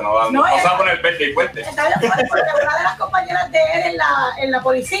 obviamente. No se va a poner verde y fuerte. Está bien fuerte porque una de las compañeras de él en la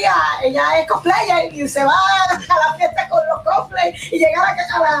policía, ella es cosplayer y se va a la fiesta con los cosplay y llega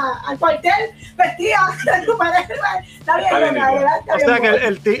al cuartel vestida de superhéroe. Está bien, Está bien, loca, ¿verdad? Está O bien sea que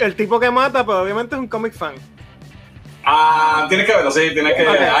buena. el tipo que mata, pues obviamente es un comic fan. Tienes que verlo, sí, tienes que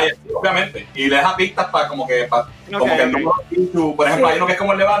Ok. obviamente. Y le deja pistas para como que Ok, el número de issue. Por ejemplo, Sí. hay uno que es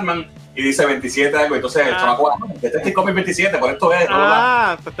como el de Batman y dice 27 algo, entonces el Ah. chamaco, este es el cómic 27, por esto es.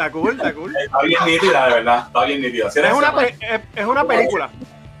 Ah, pues está cool. Está bien nítida, de verdad, está bien nítida. Si eres- Es una película.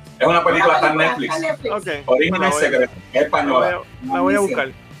 es una película, está en Está Netflix. en Netflix. Ok. Orígenes secretos, es española. La voy a buscar.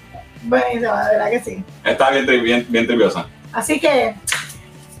 Buenísimo, de verdad que sí. Está bien triviosa. Así que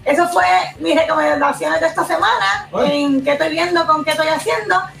eso fue mis recomendaciones de esta semana, Bueno. en qué estoy viendo, con qué estoy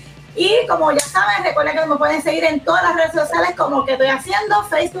haciendo. Y como ya saben, recuerden que me pueden seguir en todas las redes sociales como que estoy haciendo,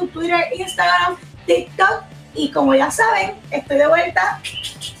 Facebook, Twitter, Instagram, TikTok. Y como ya saben, estoy de vuelta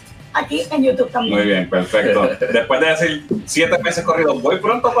aquí en YouTube también. Muy bien, perfecto. Después de decir 7 meses corridos, voy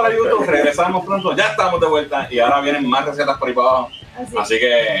pronto para YouTube, regresamos pronto, ya estamos de vuelta y ahora vienen más recetas por ahí para abajo. Así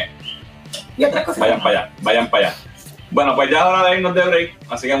que Y otras cosas. vayan para allá. Bueno, pues ya es hora de irnos de break,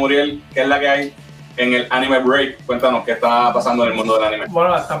 así que Muriel, ¿qué es la que hay en el anime break? Cuéntanos qué está pasando en el mundo del anime.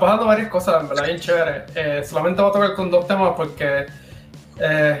 Bueno, están pasando varias cosas, en verdad, bien chévere. Solamente voy a tocar con 2 temas porque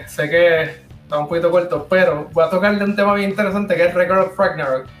sé que está un poquito corto, pero voy a tocar de un tema bien interesante que es Record of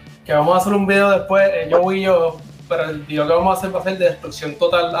Ragnarok, que vamos a hacer un video después, yo y yo, pero el video que vamos a hacer va a ser de destrucción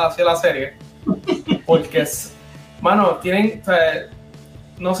total hacia la serie, porque mano, tienen, o sea,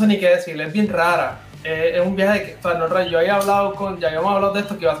 no sé ni qué decir, es bien rara. Es un viaje que, o sea, ya habíamos hablado de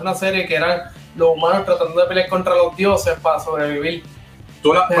esto, que iba a ser una serie que eran los humanos tratando de pelear contra los dioses para sobrevivir.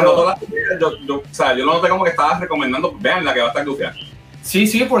 Cuando tú la yo lo noté como que estabas recomendando, vean la que va a estar gufiada.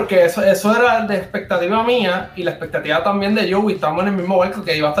 Sí, porque eso era de expectativa mía y la expectativa también de Joey. Estamos en el mismo barco,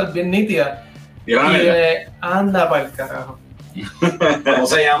 que iba a estar bien nítida. Y era una Y mierda. anda para el carajo. ¿Cómo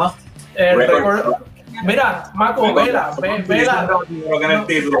se llama? Mira, Mago, vela. Lo que en el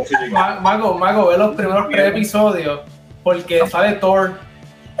título, sí, chico. Mago, ve los primeros 3 episodios porque sale Thor.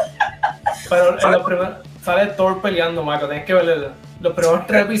 Pero en los primeros sale Thor peleando, Mago. Tienes que ver los primeros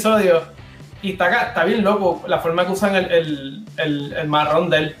 3 episodios. Y está bien loco la forma que usan el marrón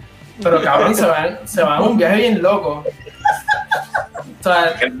de él. Pero cabrón, se van a un viaje bien loco. O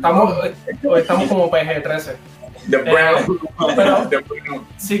sea, hoy estamos como PG-13. The Brown. pero- The Brown.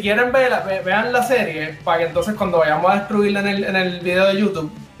 Si quieren vean la serie, para que entonces cuando vayamos a destruirla en el video de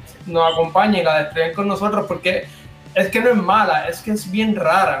YouTube, nos acompañen y la destruyan con nosotros, porque es que no es mala, es que es bien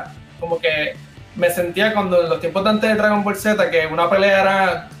rara. Como que me sentía cuando en los tiempos de antes de Dragon Ball Z, que una pelea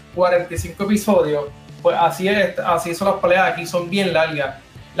era 45 episodios, pues así son las peleas, aquí son bien largas.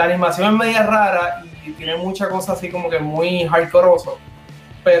 La animación es media rara y tiene mucha cosa así como que muy hardcoreoso.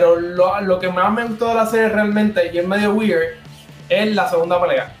 Pero lo que más me gustó de la serie realmente, y es medio weird, es la segunda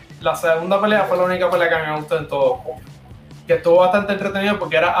pelea. La segunda pelea fue la única pelea que me gustó en todo. Que estuvo bastante entretenido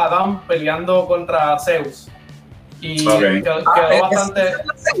porque era Adam peleando contra Zeus. Y Ok. quedó bastante...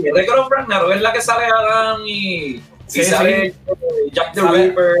 Record of Ragnarok es la que sale Adam y Sí, sale Jack the Sale-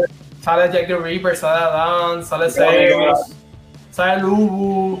 Ripper. Sale Jack the Ripper, sale Adam, sale Sí, Zeus, sale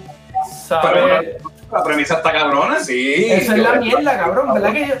Lubu, sale... La premisa está cabrona, sí. Esa es la mierda, cabrón,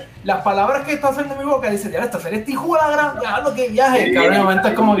 ¿verdad? Que las palabras que está haciendo mi boca dicen, ya, esta serie es hijo de la gran, ya lo que viaje, Sí. cabrón, de momento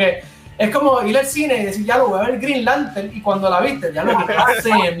es como ir al cine y decir, ya lo voy a ver Green Lantern, y cuando la viste, ya lo que clase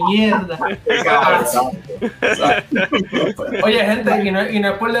de mierda. Oye, gente, y no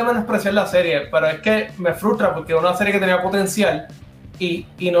es por de menospreciar la serie, pero es que me frustra porque es una serie que tenía potencial y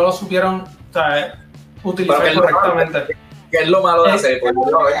no lo supieron, o sea, utilizar Pero que es lo correctamente. ¿Qué es lo malo de la serie? Pues,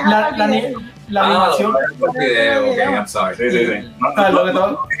 La animación... por video, ok, I'm sorry. Sí. No, ¿Sabes lo que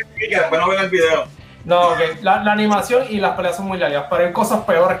todo? que después no ven el video. No, ok. La animación y las peleas son muy largas, pero hay cosas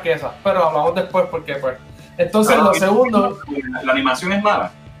peores que esas. Pero hablamos después porque, pues. Entonces, lo segundo La animación es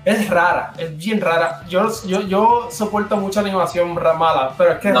mala. es rara, es bien rara. Yo soporto mucha animación mala,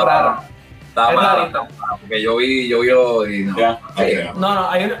 pero es que es No, rara. Está Es mal, rarita. porque yo vi y no. Ya. Sí. No,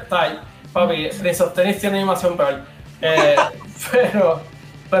 hay una. Está ahí. Papi, Prince of Tennis tiene animación peor.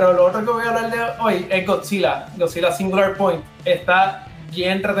 Pero lo otro que voy a hablar de hoy es Godzilla. Godzilla Singular Point. Está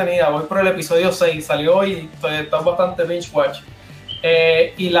bien entretenida. Voy por el episodio 6. Salió hoy. Está bastante binge watch.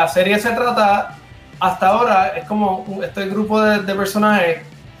 Y la serie se trata hasta ahora es como este grupo de personajes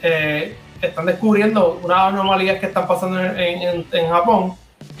están descubriendo unas anomalías que están pasando en Japón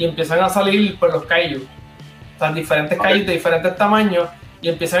y empiezan a salir pues, los kaiju. Están diferentes kaiju de diferentes tamaños y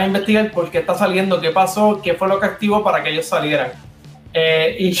empiezan a investigar por qué está saliendo, qué pasó, qué fue lo que activó para que ellos salieran.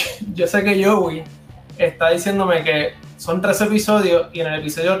 Y yo sé que Joey está diciéndome que son 13 episodios y en el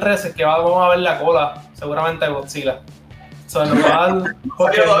episodio 13 es que vamos a ver la cola seguramente de Godzilla.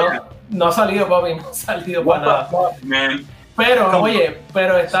 Porque no ha salido, papi, no ha salido para nada.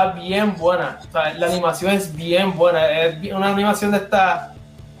 Pero está bien buena. O sea, la animación es bien buena. Es una animación de esta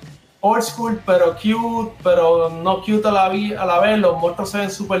old school, pero cute, pero no cute a la vez. Los monstruos se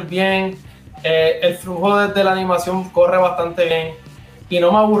ven súper bien. El flujo de la animación corre bastante bien. Y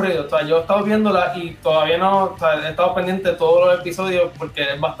no me ha aburrido. O sea, yo he estado viéndola y todavía no. O sea, he estado pendiente de todos los episodios porque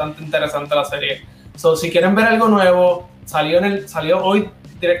es bastante interesante la serie. So, si quieren ver algo nuevo, salió hoy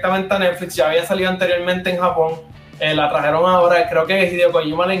directamente a Netflix. Ya había salido anteriormente en Japón. La trajeron ahora. Creo que a Hideo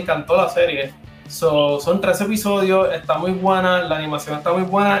Kojima le encantó la serie. Son 3 episodios. Está muy buena. La animación está muy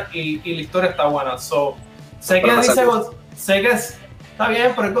buena. Y la historia está buena. Sé que está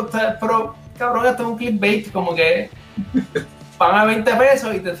bien, pero cabrón, esto es un clickbait. Como que paga 20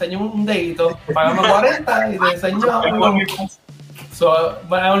 pesos y te enseño un dedito. Pagamos 40 y te enseño.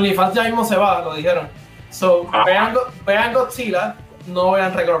 OnlyFans ya mismo se va, lo dijeron. Vean Godzilla, no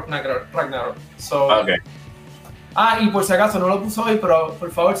vean Ragnarok. Y por si acaso no lo puso hoy, pero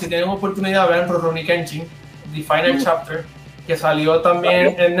por favor, si tienen oportunidad, vean Rurouni Kenshin, The Final Chapter, que salió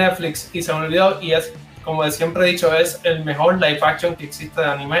también en Netflix y se me olvidó. Y es, como siempre he dicho, es el mejor live action que existe de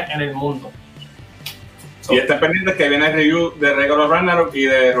anime en el mundo. Y estén pendientes que viene el review de Record of Ragnarok y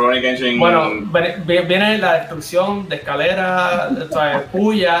de Rurouni Kenshin. Bueno, viene la destrucción de escalera, de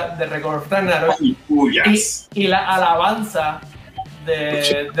puya, de Record of Ragnarok y la alabanza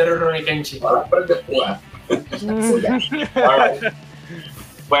de Rurouni Kenshin.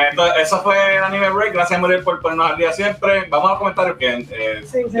 Pues entonces, eso fue el Anime Break. Gracias, Muriel, por ponernos al día siempre. Vamos a los comentarios que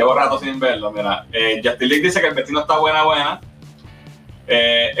llevo rato sin verlo. Mira, Justin League dice que el vecino está buena.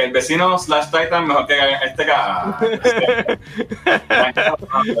 El vecino / Titan mejor que este cara. De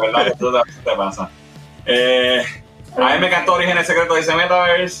verdad que esto te pasa. A mí me encantó Orígenes Secretos, dice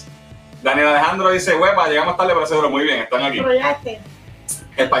Metaverse. Daniel Alejandro dice, huepa, llegamos tarde, pero seguro, muy bien, están aquí.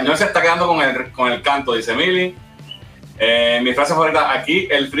 Español se está quedando con el canto, dice Mili. Mi frase favorita, aquí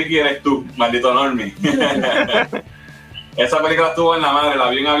el friki eres tú, maldito normie. Esa película estuvo en la madre, la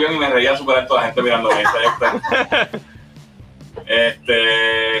vi en avión y me reía súper alto la gente mirándome.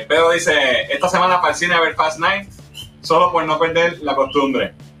 Pedro dice, esta semana para el cine a ver Fast 9, solo por no perder la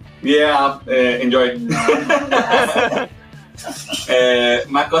costumbre. Yeah, enjoy.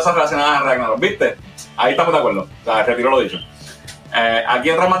 Más cosas relacionadas a Ragnarok, ¿viste? Ahí estamos de acuerdo, o sea, retiro lo dicho. Aquí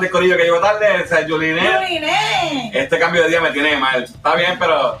otro más de corillo que llegó tarde, o sea, Juliné. Este cambio de día me tiene mal. Está bien,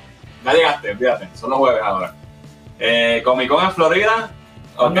 pero ya llegaste, fíjate, son los jueves ahora. Comic Con en Florida.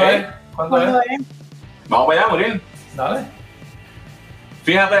 ¿Cuándo es? Vamos para allá, Muriel. Dale.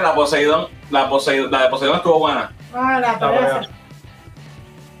 Fíjate, la de Poseidón estuvo buena. La pareja.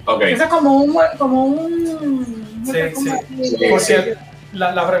 Ok. Eso es como un Sí. Porque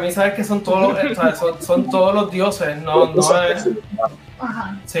la premisa es que son todos los dioses, no es.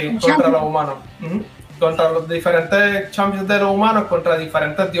 Ajá. Sí, contra los humanos. Contra los diferentes champions de los humanos, contra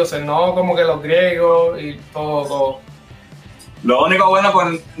diferentes dioses, no como que los griegos y todo. Lo único bueno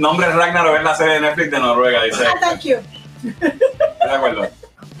con el nombre Ragnarok es la serie de Netflix de Noruega, dice. Thank you. De acuerdo.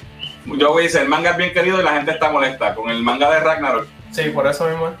 Yo voy a decir, el manga es bien querido y la gente está molesta con el manga de Ragnarok. Sí, por eso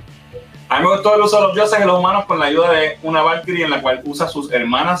mismo. A mí me gustó el uso de los dioses y los humanos con la ayuda de una Valkyrie en la cual usa a sus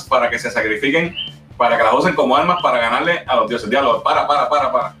hermanas para que se sacrifiquen, para que las usen como armas para ganarle a los dioses. Diablo, para.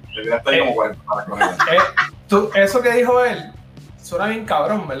 Te tiraste ahí como 40 para correr. Eso que dijo él suena bien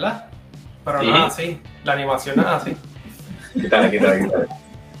cabrón, ¿verdad? Pero no es así. La animación no es así. Quítale.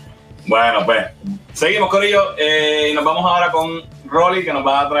 Bueno, pues, seguimos, corillo, y nos vamos ahora con Rolly, que nos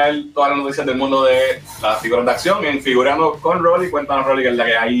va a traer todas las noticias del mundo de las figuras de acción. En Figurando con Rolly, cuéntanos, Rolly, que es la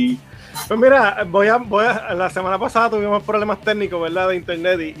que hay. Pues mira, la semana pasada tuvimos problemas técnicos, ¿verdad? De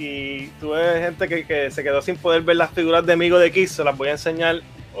internet y tuve gente que se quedó sin poder ver las figuras de Amigo de Kiss. Se las voy a enseñar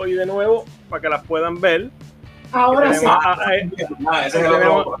hoy de nuevo para que las puedan ver. Ahora sí. Ese es el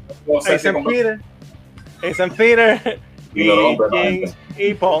otro. St. Peter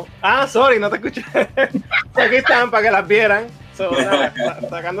y Paul. Sorry, no te escuché. Aquí están para que las vieran.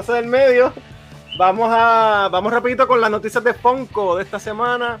 Sacándose del medio. Vamos rapidito con las noticias de Funko de esta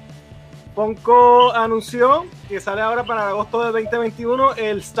semana. Funko anunció que sale ahora para agosto de 2021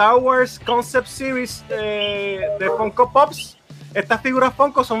 el Star Wars Concept Series de Funko Pops, Estas figuras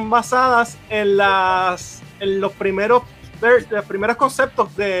Funko son basadas en los primeros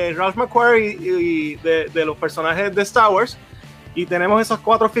conceptos de Ralph McQuarrie y de los personajes de Star Wars. Y tenemos esas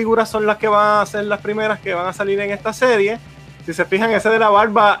 4 figuras, son las que van a ser las primeras que van a salir en esta serie. Si se fijan, ese de la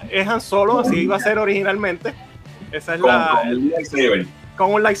barba es Han Solo, así iba a ser originalmente. Esa es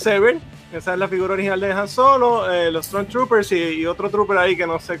con un lightsaber. Esa es la figura original de Han Solo, los Stormtroopers y otro trooper ahí que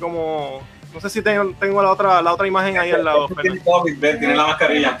no sé cómo. No sé si tengo la otra imagen ahí al lado. Tiene la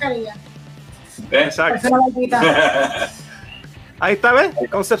mascarilla. Exacto. Ahí está, ¿ves?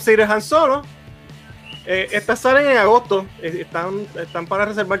 Concept Series Han Solo. Estas salen en agosto. Están para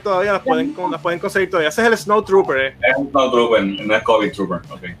reservar todavía. Las pueden conseguir todavía. Ese es el Snow Trooper. Es un Snow Trooper, no es COVID Trooper.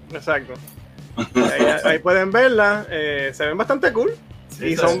 Okay. Exacto. Ahí pueden verla. Se ven bastante cool. Sí,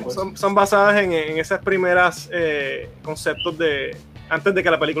 y son basadas en esas primeras conceptos antes de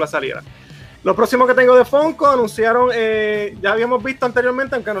que la película saliera. Lo próximo que tengo de Funko, anunciaron, ya habíamos visto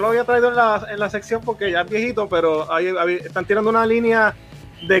anteriormente, aunque no lo había traído en la sección porque ya es viejito, pero están tirando una línea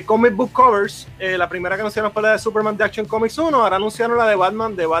de comic book covers. La primera que anunciaron fue la de Superman de Action Comics 1, ahora anunciaron la de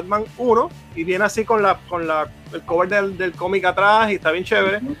Batman 1, y viene así con el cover del cómic atrás, y está bien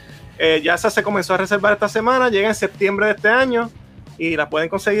chévere. Ya esa se comenzó a reservar esta semana, llega en septiembre de este año, y la pueden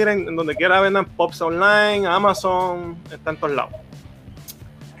conseguir en donde quiera, vendan Pops Online, Amazon, está en todos lados.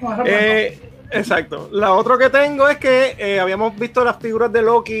 Exacto. La otra que tengo es que habíamos visto las figuras de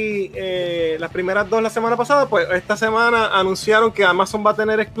Loki, las primeras 2 la semana pasada, pues esta semana anunciaron que Amazon va a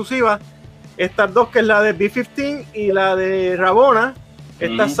tener exclusivas estas 2, que es la de B-15 y la de Rabona.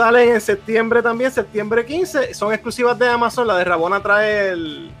 Estas salen en septiembre también, septiembre 15, son exclusivas de Amazon. La de Rabona trae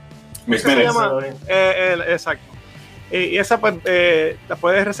el... ¿Qué se llama? Exacto. Y esa pues la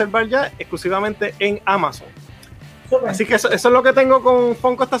puedes reservar ya exclusivamente en Amazon. Así que eso es lo que tengo con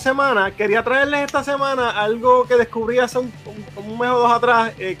Funko esta semana. Quería traerles esta semana algo que descubrí hace un mes o 2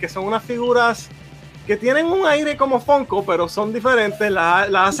 atrás, que son unas figuras que tienen un aire como Funko, pero son diferentes. La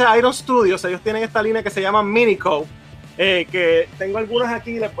hace Iron Studios. Ellos tienen esta línea que se llama Minico, que tengo algunas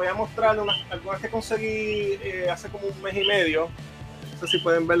aquí. Les voy a mostrar algunas que conseguí hace como un mes y medio. No sé si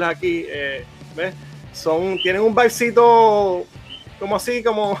pueden verlas aquí. ¿Ves? Tienen un barcito como así,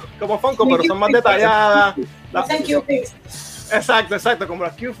 como Funko, pero son más detalladas. Exacto, como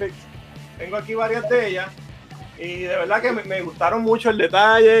las Q-Fix. Tengo aquí varias de ellas y de verdad que me gustaron mucho el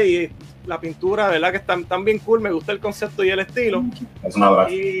detalle y la pintura, de verdad que están bien cool. Me gusta el concepto y el estilo. Es un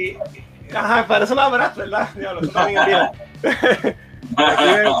abrazo. Parece un abrazo, ¿verdad? Diablo, eso también es aquí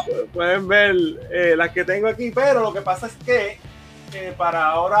pueden ver las que tengo aquí, pero lo que pasa es que para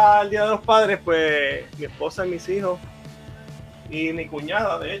ahora, el Día de los Padres, pues mi esposa y mis hijos y mi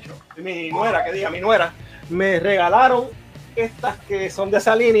cuñada, de hecho, mi nuera, me regalaron estas que son de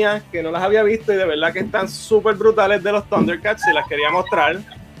esa línea, que no las había visto y de verdad que están súper brutales, de los Thundercats, y las quería mostrar.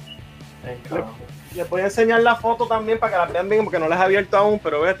 Les voy a enseñar la foto también para que las vean bien, porque no las he abierto aún,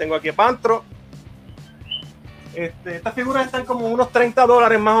 pero tengo aquí a Pantro. Estas figuras están como unos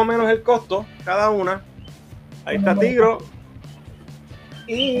 $30 más o menos el costo, cada una. Ahí está Tigro.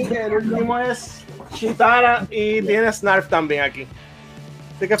 Y el último es Chitara y tiene Snarf también aquí.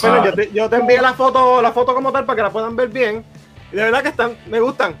 Así que yo te envié la foto como tal para que la puedan ver bien. Y de verdad que me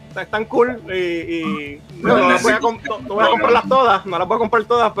gustan, están cool. No voy a comprarlas todas, no las voy a comprar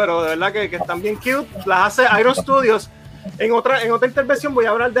todas, pero de verdad que están bien cute. Las hace Iron Studios. En otra intervención voy a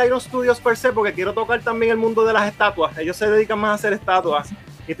hablar de Iron Studios per se, porque quiero tocar también el mundo de las estatuas. Ellos se dedican más a hacer estatuas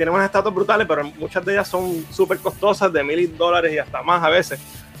y tienen unas estatuas brutales, pero muchas de ellas son súper costosas, de $1,000 y hasta más a veces.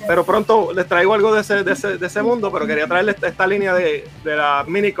 Pero pronto les traigo algo de ese mundo, pero quería traerles esta línea de la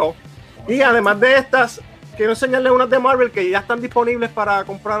Minico. Y además de estas, quiero enseñarles unas de Marvel que ya están disponibles para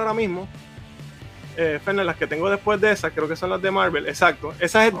comprar ahora mismo. Fernan, las que tengo después de esas, creo que son las de Marvel. Exacto.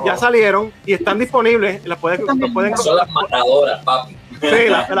 Esas ya salieron y están disponibles. Las pueden son las matadoras, papi. Sí,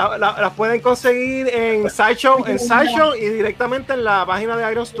 las pueden conseguir en Sideshow y directamente en la página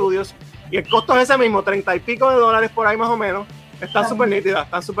de Iron Studios. Y el costo es ese mismo, $30 y pico por ahí más o menos. Están súper nítidas,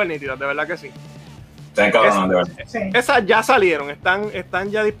 de verdad que sí. Esas ya salieron,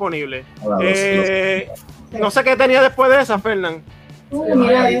 están ya disponibles. No sé qué tenía después de esa, Fernan.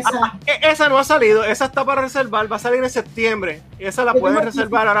 Mira esa. Esa no ha salido, esa está para reservar, va a salir en septiembre. Esa la pueden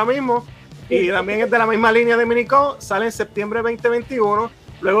reservar ahora mismo. Y también es de la misma línea de Minico, sale en septiembre 2021.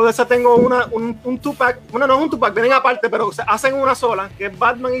 Luego de esa tengo un two-pack. Bueno, no es un two-pack, vienen aparte, pero hacen una sola, que es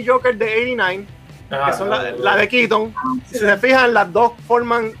Batman y Joker de 89. Que son la de Keaton. Si se fijan, las dos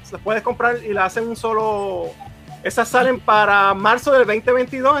forman, las puedes comprar y las hacen un solo. Esas salen para marzo del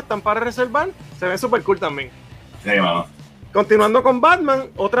 2022, están para reservar. Se ven súper cool también. Sí, mano. Continuando con Batman,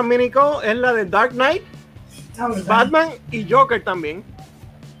 otra Minico es la de Dark Knight. Batman y Joker también.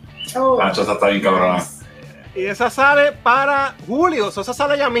 Nacho, esa está bien cabrona. Y esa sale para julio, esa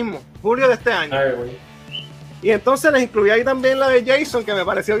sale ya mismo, julio de este año. Ay, güey. Y entonces les incluí ahí también la de Jason, que me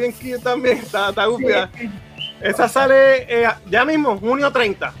pareció bien cute también, está gúpida. Esa sale ya mismo, junio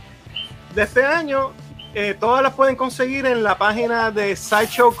 30 de este año. Todas las pueden conseguir en la página de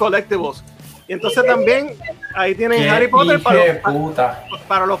Sideshow Collectibles. Y entonces también ahí tienen Harry Potter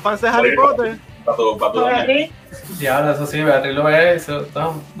para los fans de Harry Potter. Para todo. Diablo, eso sí, Beatriz lo ve. Eso.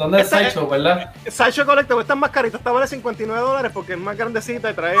 ¿Dónde es Sideshow, verdad? Sideshow Collectibles, esta es más carita, esta vale $59 porque es más grandecita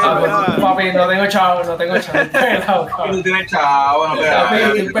y trae. Papi, no tengo chavo. Pelado, cabrón. Tú tienes chavo, no te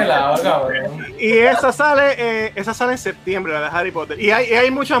Estoy pelado, cabrón. Y esa sale en septiembre, la de Harry Potter. Y hay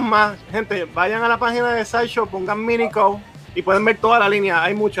muchas más. Gente, vayan a la página de Sideshow, pongan Minico y pueden ver toda la línea.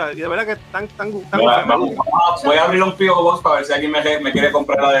 Hay muchas. Y de verdad que están voy a abrir un P.O. Box para ver si alguien me quiere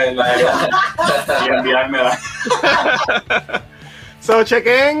comprar la de y enviármela. So,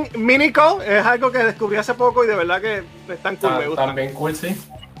 chequen Minico. Es algo que descubrí hace poco y de verdad que están cool. Me gusta. También cool, sí.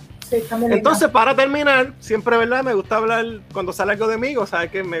 Entonces, para terminar, siempre, ¿verdad? Me gusta hablar cuando sale algo de mí, o sea,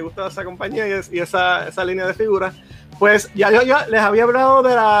 que me gusta esa compañía y esa línea de figuras. Pues ya yo les había hablado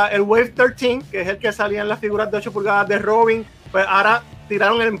de el Wave 13, que es el que salía en las figuras de 8 pulgadas de Robin. Pues ahora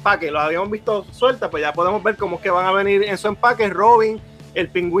tiraron el empaque, lo habíamos visto suelta, pues ya podemos ver cómo es que van a venir en su empaque Robin, el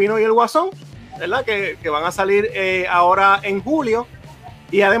Pingüino y el Guasón, ¿verdad? Que van a salir ahora en julio.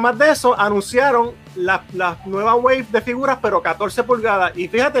 Y además de eso, anunciaron la nueva wave de figuras, pero 14 pulgadas. Y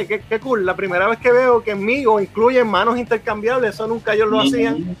fíjate qué cool, la primera vez que veo que Migo incluye manos intercambiables, eso nunca ellos lo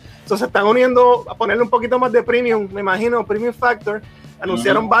hacían. Entonces se están uniendo a ponerle un poquito más de premium, me imagino, premium factor.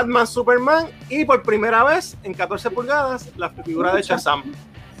 Anunciaron Batman, Superman y por primera vez en 14 pulgadas la figura de Shazam.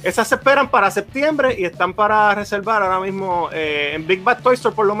 Esas se esperan para septiembre y están para reservar ahora mismo en Big Bad Toy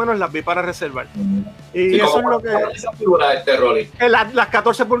Store, por lo menos las vi para reservar. Y eso es lo que... Esa figura de este Rolly. Las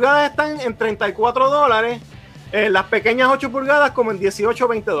 14 pulgadas están en $34, las pequeñas 8 pulgadas como en $18 o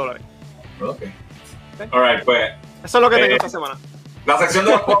 $20. Okay. Alright, pues. Eso es lo que tengo esta semana. La sección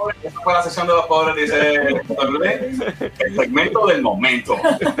de los pobres, esa fue la sección de los pobres, dice el segmento del momento.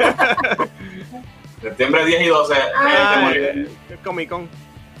 Septiembre 10 y 12 el Comic Con.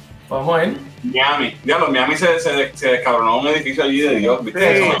 Vamos a ir. Miami. Diablo, Miami se descabronó un edificio allí de Dios,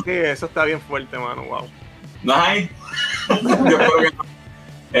 ¿viste eso? Sí, eso está bien fuerte, mano, wow. ¿No es ahí? Yo creo que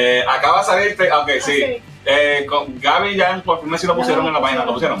no. Acaba de salir, ok, sí. Con Gaby ya por fin sí lo pusieron en la página,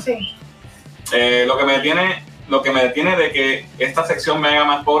 ¿lo pusieron? Sí. Lo que me detiene de que esta sección me haga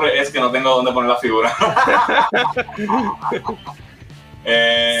más pobre es que no tengo dónde poner la figura.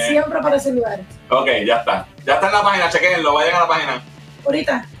 Siempre aparece el lugar. Ok, ya está. Ya está en la página, chequenlo, vayan a la página.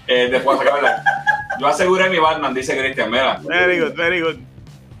 Ahorita. Después acabarla. Yo aseguré mi Batman, dice Cristian, mira. Very good, very good.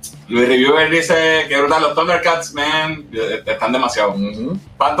 Luis Reviewer dice que brutal, los Thundercats, man, están demasiado.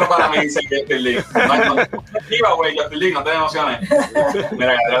 Pantro para mí, dice Justin League. No, güey, Justin League, no te emociones.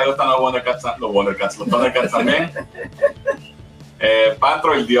 Mira, ya le gustan los Thundercats también.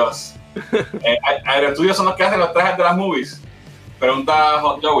 Pantro, el dios. Aerostudios son los que hacen los trajes de las movies. Pregunta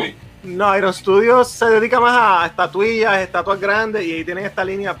Hot Joey. No, Iron Studios se dedica más a estatuillas, estatuas grandes y tienen esta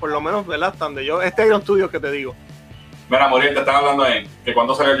línea, por lo menos, ¿verdad? Hasta donde yo, Iron Studios que te digo. Mira, Muriel, te están hablando ahí, que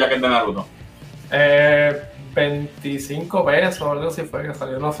cuánto salió el jacket de Naruto. 25 pesos o algo así fue que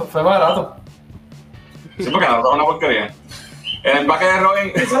salió, no fue barato. Sí, porque Naruto es una porquería. En el empaque de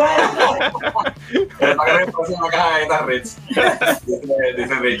Robin, el empaque de Robin parece una caja de galletas Ritz,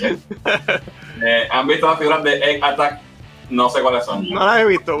 dice Richard. ¿Han visto las figuras de Egg Attack? No sé cuáles son. No las he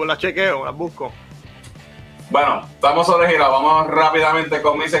visto, las chequeo, las busco. Bueno, estamos sobregirados. Vamos rápidamente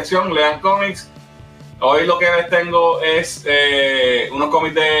con mi sección, Lean Comics. Hoy lo que les tengo es unos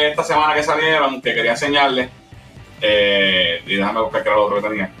cómics de esta semana que salieron que quería enseñarles. Y déjame buscar qué era lo otro que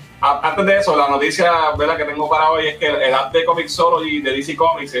tenía. Antes de eso, la noticia, ¿verdad?, que tengo para hoy es que el app de Comixology de DC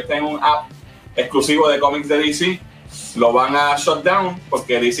Comics, este es un app exclusivo de cómics de DC, lo van a shut down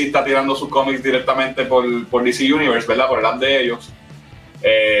porque DC está tirando sus cómics directamente por DC Universe, ¿verdad?, por el app de ellos.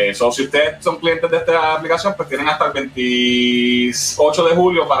 Si ustedes son clientes de esta aplicación, pues tienen hasta el 28 de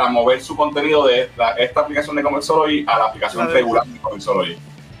julio para mover su contenido de esta aplicación de Comixology a la aplicación regular de Comixology.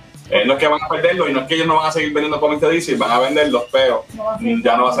 No es que van a perderlo y no es que ellos no van a seguir vendiendo cómics de DC, van a venderlos, pero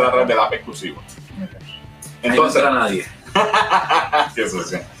ya no va a ser a través del app exclusivo. Entonces, no nadie. Qué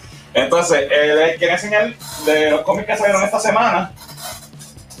sucio. Entonces, les quería enseñar de los cómics que salieron esta semana,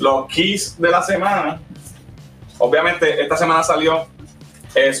 los keys de la semana. Obviamente, esta semana salió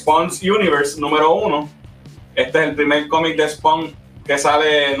Spawn's Universe número 1. Este es el primer cómic de Spawn que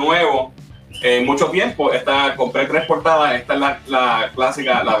sale nuevo en mucho tiempo. Compré 3 portadas. Esta es la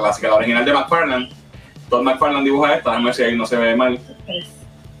clásica, la original de McFarlane. Todd McFarlane dibuja esta, déjame ver si ahí no se ve mal.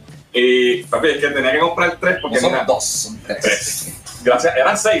 Y papi, es que tenía que comprar 3 porque No son mira, 2, son 3. gracias,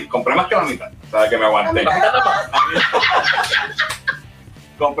 eran 6, compré más que la mitad, o sea que me aguanté.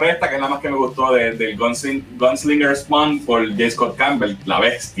 Compré esta que es la más que me gustó del Gunslinger Spawn por J. Scott Campbell, la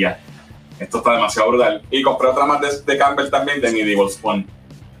bestia. Esto está demasiado brutal. Y compré otra más de Campbell también, de Medieval Spawn,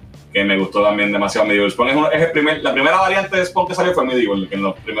 que me gustó también demasiado. Medieval Spawn la primera variante de Spawn que salió fue Medieval, en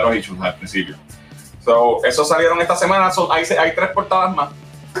los primeros issues al principio. Esos salieron esta semana, hay 3 portadas más.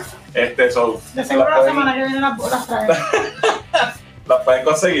 De seguro la semana que viene las traen. Las pueden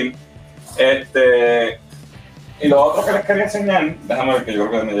conseguir. Y lo otro que les quería enseñar, déjame ver que yo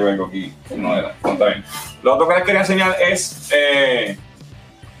creo que me llevé algo aquí. No era, no está bien. Lo otro que les quería enseñar es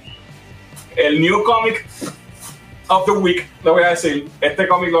el New Comic of the Week, le voy a decir. Este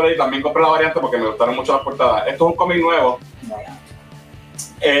cómic lo leí, también compré la variante porque me gustaron mucho las portadas. Esto es un cómic nuevo.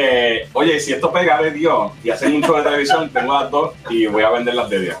 Oye, si esto pega de Dios y hacen un show de televisión, tengo las 2 y voy a venderlas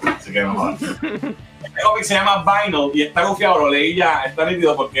de Dios. Así que no jodan. Este cómic se llama Vinyl y está gufiado, lo leí ya, está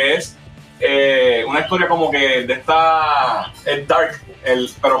nítido porque es una historia como que de esta es dark,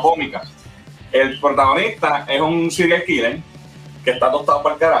 pero cómica. El protagonista es un serial killer que está tostado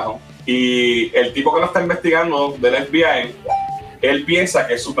para el carajo y el tipo que lo está investigando del FBI, él piensa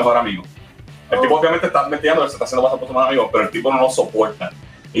que es su mejor amigo. El tipo obviamente está investigando, se está haciendo pasar por su mejor amigo, pero el tipo no lo soporta.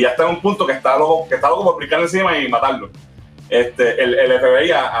 Y ya está en un punto que está loco por picarle encima y matarlo. El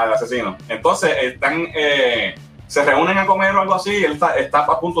FBI al asesino. Entonces se reúnen a comer o algo así y él está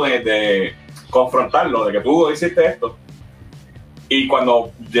a punto de confrontarlo, de que tú hiciste esto. Y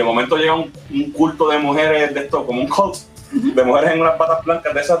cuando de momento llega un culto de mujeres de esto, como un cult, de mujeres en unas patas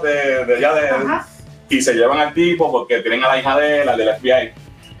blancas de esas y se llevan al tipo porque tienen a la hija de él, al del FBI,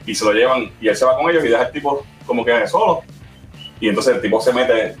 y se lo llevan y él se va con ellos y deja al tipo como que solo. Y entonces el tipo se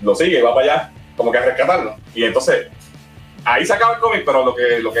mete, lo sigue y va para allá como que a rescatarlo. Y entonces ahí se acaba el cómic, pero lo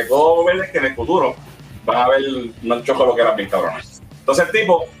que puedo ver es que en el futuro van a ver unos chocos lo que eran bien cabrones. Entonces el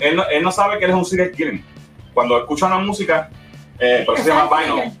tipo, él no sabe que él es un serial killer. Cuando escucha una música, por eso se llama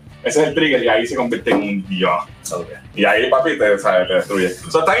Vinyl, ese es el trigger y ahí se convierte en un dios. Okay. Y ahí, papi, te destruye.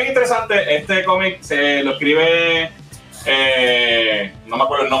 Está bien interesante. Este cómic se lo escribe, no me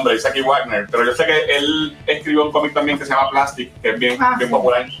acuerdo el nombre, Isaac Wagner, pero yo sé que él escribió un cómic también que se llama Plastic, que es bien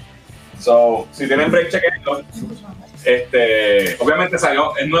popular. Si tienen break, chequenlo. Obviamente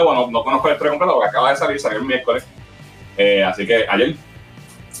salió, es nuevo, no conozco el historia completo, porque acaba de salir, salió el miércoles. Así que ayer.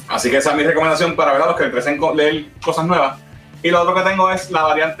 Así que esa es mi recomendación para ver a los que les interesen leer cosas nuevas. Y lo otro que tengo es la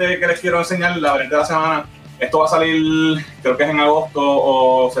variante que les quiero enseñar, la variante de la semana. Esto va a salir, creo que es en agosto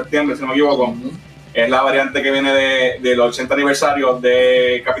o septiembre, si no me equivoco. Es la variante que viene del 80 aniversario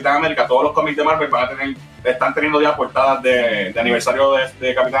de Capitán América. Todos los cómics de Marvel están teniendo ya portadas de aniversario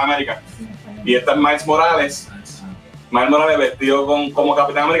de Capitán América. Y esta es Miles Morales. Miles Morales vestido como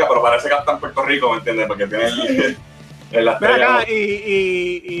Capitán América, pero parece que está en Puerto Rico, ¿me entiendes? Porque tiene la estrella.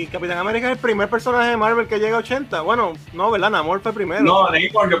 Y Capitán América es el primer personaje de Marvel que llega a 80. Bueno, no, ¿verdad? Namor fue primero. No,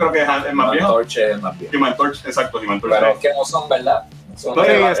 Namor yo creo que es el más viejo. Torch es el más viejo. Human Torch, exacto, Human Torch. Pero es que no son, ¿verdad? Sí,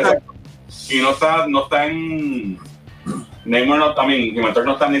 exacto. Y no está en... Namor también, Human Torch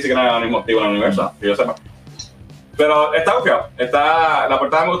no está ni siquiera en el mismo activo en el universo, que yo sepa. Pero está confiado. La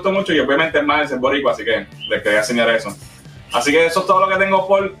portada me gustó mucho y obviamente es más el boricua, así que les quería enseñar eso. Así que eso es todo lo que tengo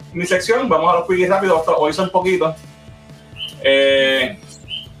por mi sección. Vamos a los quickies rápidos. Hoy son poquitos.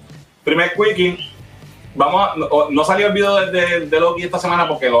 Primer quickie. No salió el video de Loki esta semana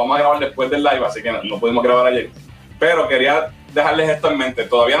porque lo vamos a grabar después del live, así que no pudimos grabar ayer. Pero quería dejarles esto en mente.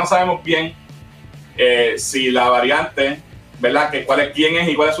 Todavía no sabemos bien si la variante, ¿verdad? Quién es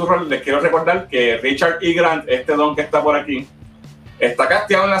y cuál es su rol. Les quiero recordar que Richard E. Grant, este don que está por aquí, está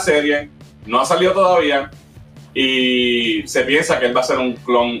casteado en la serie, no ha salido todavía y se piensa que él va a ser un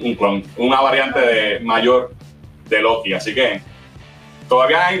clon, una variante mayor de Loki. Así que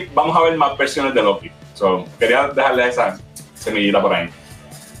todavía vamos a ver más versiones de Loki. Quería dejarles esa semillita por ahí.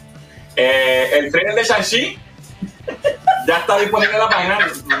 El trailer de Shang-Chi ya está disponible en la página.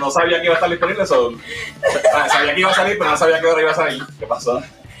 No sabía que iba a estar disponible. Sabía que iba a salir, pero no sabía qué hora iba a salir. ¿Qué pasó?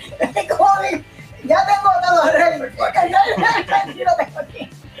 Ya tengo todo ready. Yo lo tengo aquí.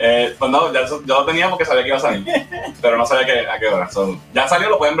 Pues no, yo lo tenía porque sabía que iba a salir, pero no sabía a qué hora. Ya salió,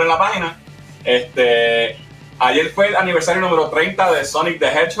 lo pueden ver en la página. Ayer fue el aniversario número 30 de Sonic the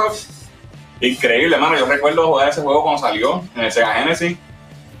Hedgehog. Increíble, mano. Yo recuerdo jugar ese juego cuando salió en el Sega Genesis.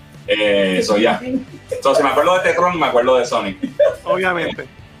 Si me acuerdo de Tetron, me acuerdo de Sonic. Obviamente.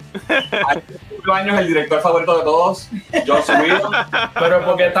 Hace 5 años el director favorito de todos, Joss Whedon. Pero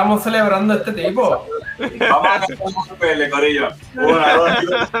 ¿por qué estamos celebrando a este tipo? Vamos a cantar un pele, corillo. 1,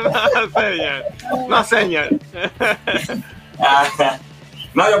 2, Señor. No, señor.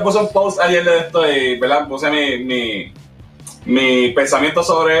 No, yo puse un post ayer de esto y, ¿verdad? Puse mi pensamiento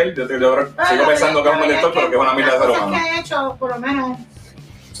sobre él. Yo sigo pensando que es un buen director, pero que es una mierda de ser humano. Las cosas que ha hecho, por lo menos,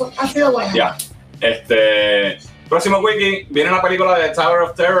 ha sido buena. Ya. Próximo wiki, viene una película de Tower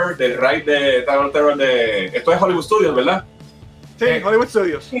of Terror, del ride de Tower of Terror de... Esto es Hollywood Studios, ¿verdad? Sí, Hollywood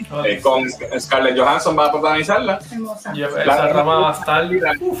Studios. Con Scarlett Johansson va a protagonizarla. Hermosa. Esa rama va a estar...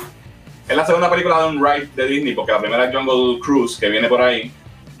 Es la segunda película de un ride de Disney, porque la primera es Jungle Cruise, que viene por ahí.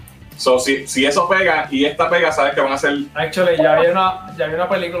 So, si eso pega y esta pega, sabes que van a ser... Actually, ya vi una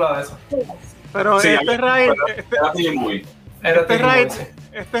película de eso. Pero Sí, este ride...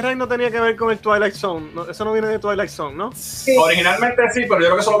 Este ride no tenía que ver con el Twilight Zone. No, eso no viene de Twilight Zone, ¿no? Sí. Originalmente sí, pero yo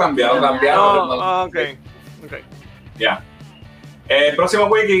creo que eso lo cambiaron. Ok. Ya. El próximo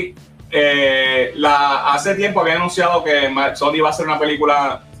wiki, hace tiempo habían anunciado que Sony va a hacer una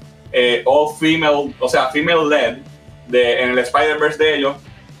película all female, o sea, female led en el Spider-Verse de ellos.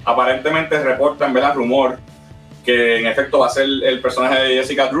 Aparentemente reportan, ¿verdad? Rumor que en efecto va a ser el personaje de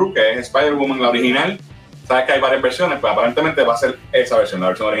Jessica Drew, que es Spider-Woman, la original. Sabes que hay varias versiones, pues aparentemente va a ser esa versión, la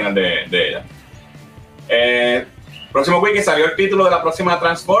versión original de ella. Próximo wiki, salió el título de la próxima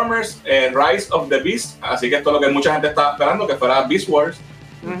Transformers, Rise of the Beast, así que esto es lo que mucha gente estaba esperando, que fuera Beast Wars.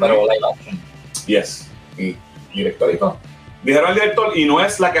 Pero live action. Yes. Y directorito. Dijeron el director, y no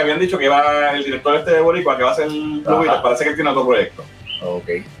es la que habían dicho que va el director de Boricua, que va a ser Rubito, parece que él tiene otro proyecto. Ok.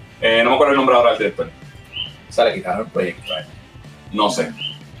 No me acuerdo el nombre ahora del director. O sea, le quitaron el proyecto.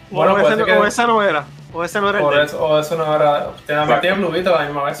 Bueno, O esa no era. O ese no era el o eso no era. Te la metí en Blubito la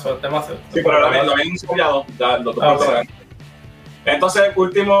misma vez. Sí, pero lo habían ensayado. Entonces,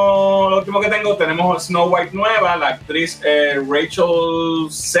 lo último que tenemos Snow White nueva, la actriz Rachel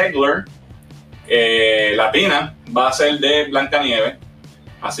Zegler, latina, va a ser de Blancanieves.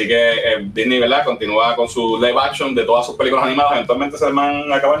 Así que Disney, ¿verdad? Continúa con su live action de todas sus películas animadas. Eventualmente se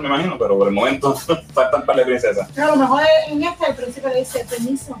van a acabar, me imagino, pero por el momento faltan un par de princesas. A lo mejor en el príncipe le dice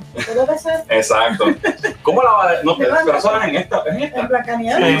permiso. ¿Puedo besar? Exacto. ¿Cómo la va a.? No, pero solo en esta. En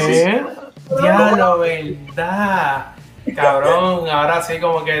Blancanieves. Sí. Diablo, verdad. Cabrón, ahora sí,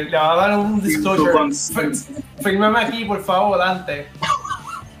 como que le va a dar un disclosure. Fírmame aquí, por favor, Dante.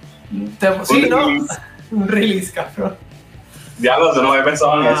 Sí, ¿no? Un release, cabrón. Diablo, yo no había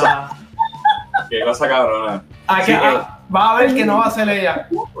pensado en eso. Qué cosa cabrona. Va a ver que no va a ser ella.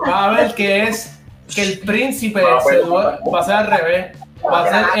 Va a ver que el príncipe va a ser al revés. Va a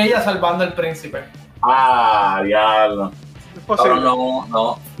ser ella salvando al príncipe. Diablo. Es posible.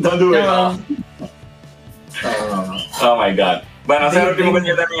 No. Don't do it. No. Oh my god. Bueno, ese es el último que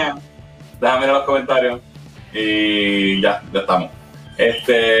yo tenía. Déjame ver los comentarios. Y ya estamos.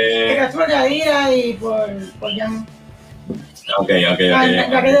 Gracias por Yadira y por Jan. Ok. Ya que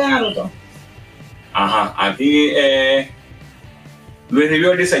de Naruto. Ajá, aquí Luis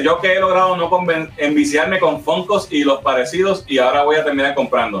Rivier dice: yo que he logrado no enviciarme con Funkos y los parecidos y ahora voy a terminar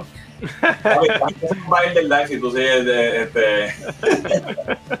comprando. Va a ir del live si tú sigues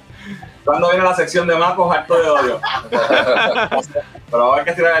 ¿Cuándo viene la sección de Macos harto de odio? Pero va a haber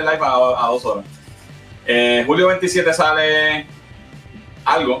que tirar el live a 2 horas. Julio 27 sale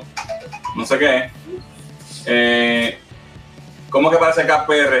algo, no sé qué es. ¿Cómo que parece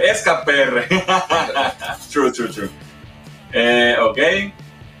KPR? Es KPR. True. Ok.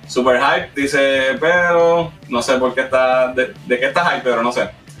 Super hype, dice, pero no sé por qué está. ¿De qué está hype? Pero no sé.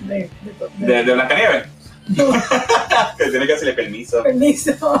 De Blancanieves. Que tiene que decirle permiso.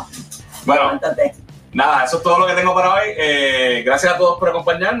 Bueno, nada, eso es todo lo que tengo para hoy. Gracias a todos por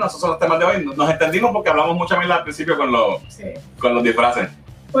acompañarnos. Esos son los temas de hoy. Nos entendimos porque hablamos mucha mierda al principio con los disfraces.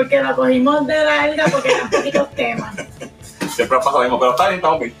 Porque lo cogimos de larga porque eran poquitos temas. Siempre pasa lo mismo, pero está bien,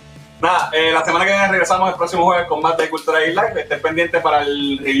 estamos bien. Nada, la semana que viene regresamos el próximo jueves con más de Cultura y Live. Estén pendientes para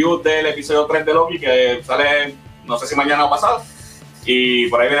el review del episodio 3 de Loki, que sale, no sé si mañana o pasado. Y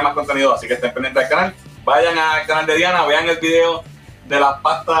por ahí viene más contenido, así que estén pendientes del canal. Vayan al canal de Diana, vean el video de las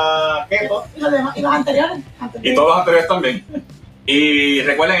pastas keto. Y los anteriores. Y todos los anteriores también. Y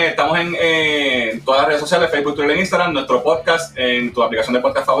recuerden, estamos en todas las redes sociales, Facebook, Twitter e Instagram, nuestro podcast en tu aplicación de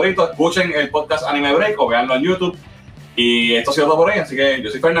podcast favorito. Escuchen el podcast Anime Break o veanlo en YouTube. Y esto ha sido todo por hoy, así que yo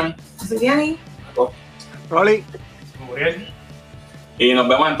soy Fernán. Yo soy Diani. Rolly. Muriel. Y nos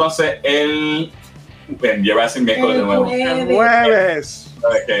vemos entonces el miércoles de nuevo. El jueves.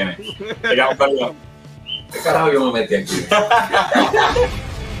 ¿Sabes qué viene? ¿Qué carajo yo me metí aquí?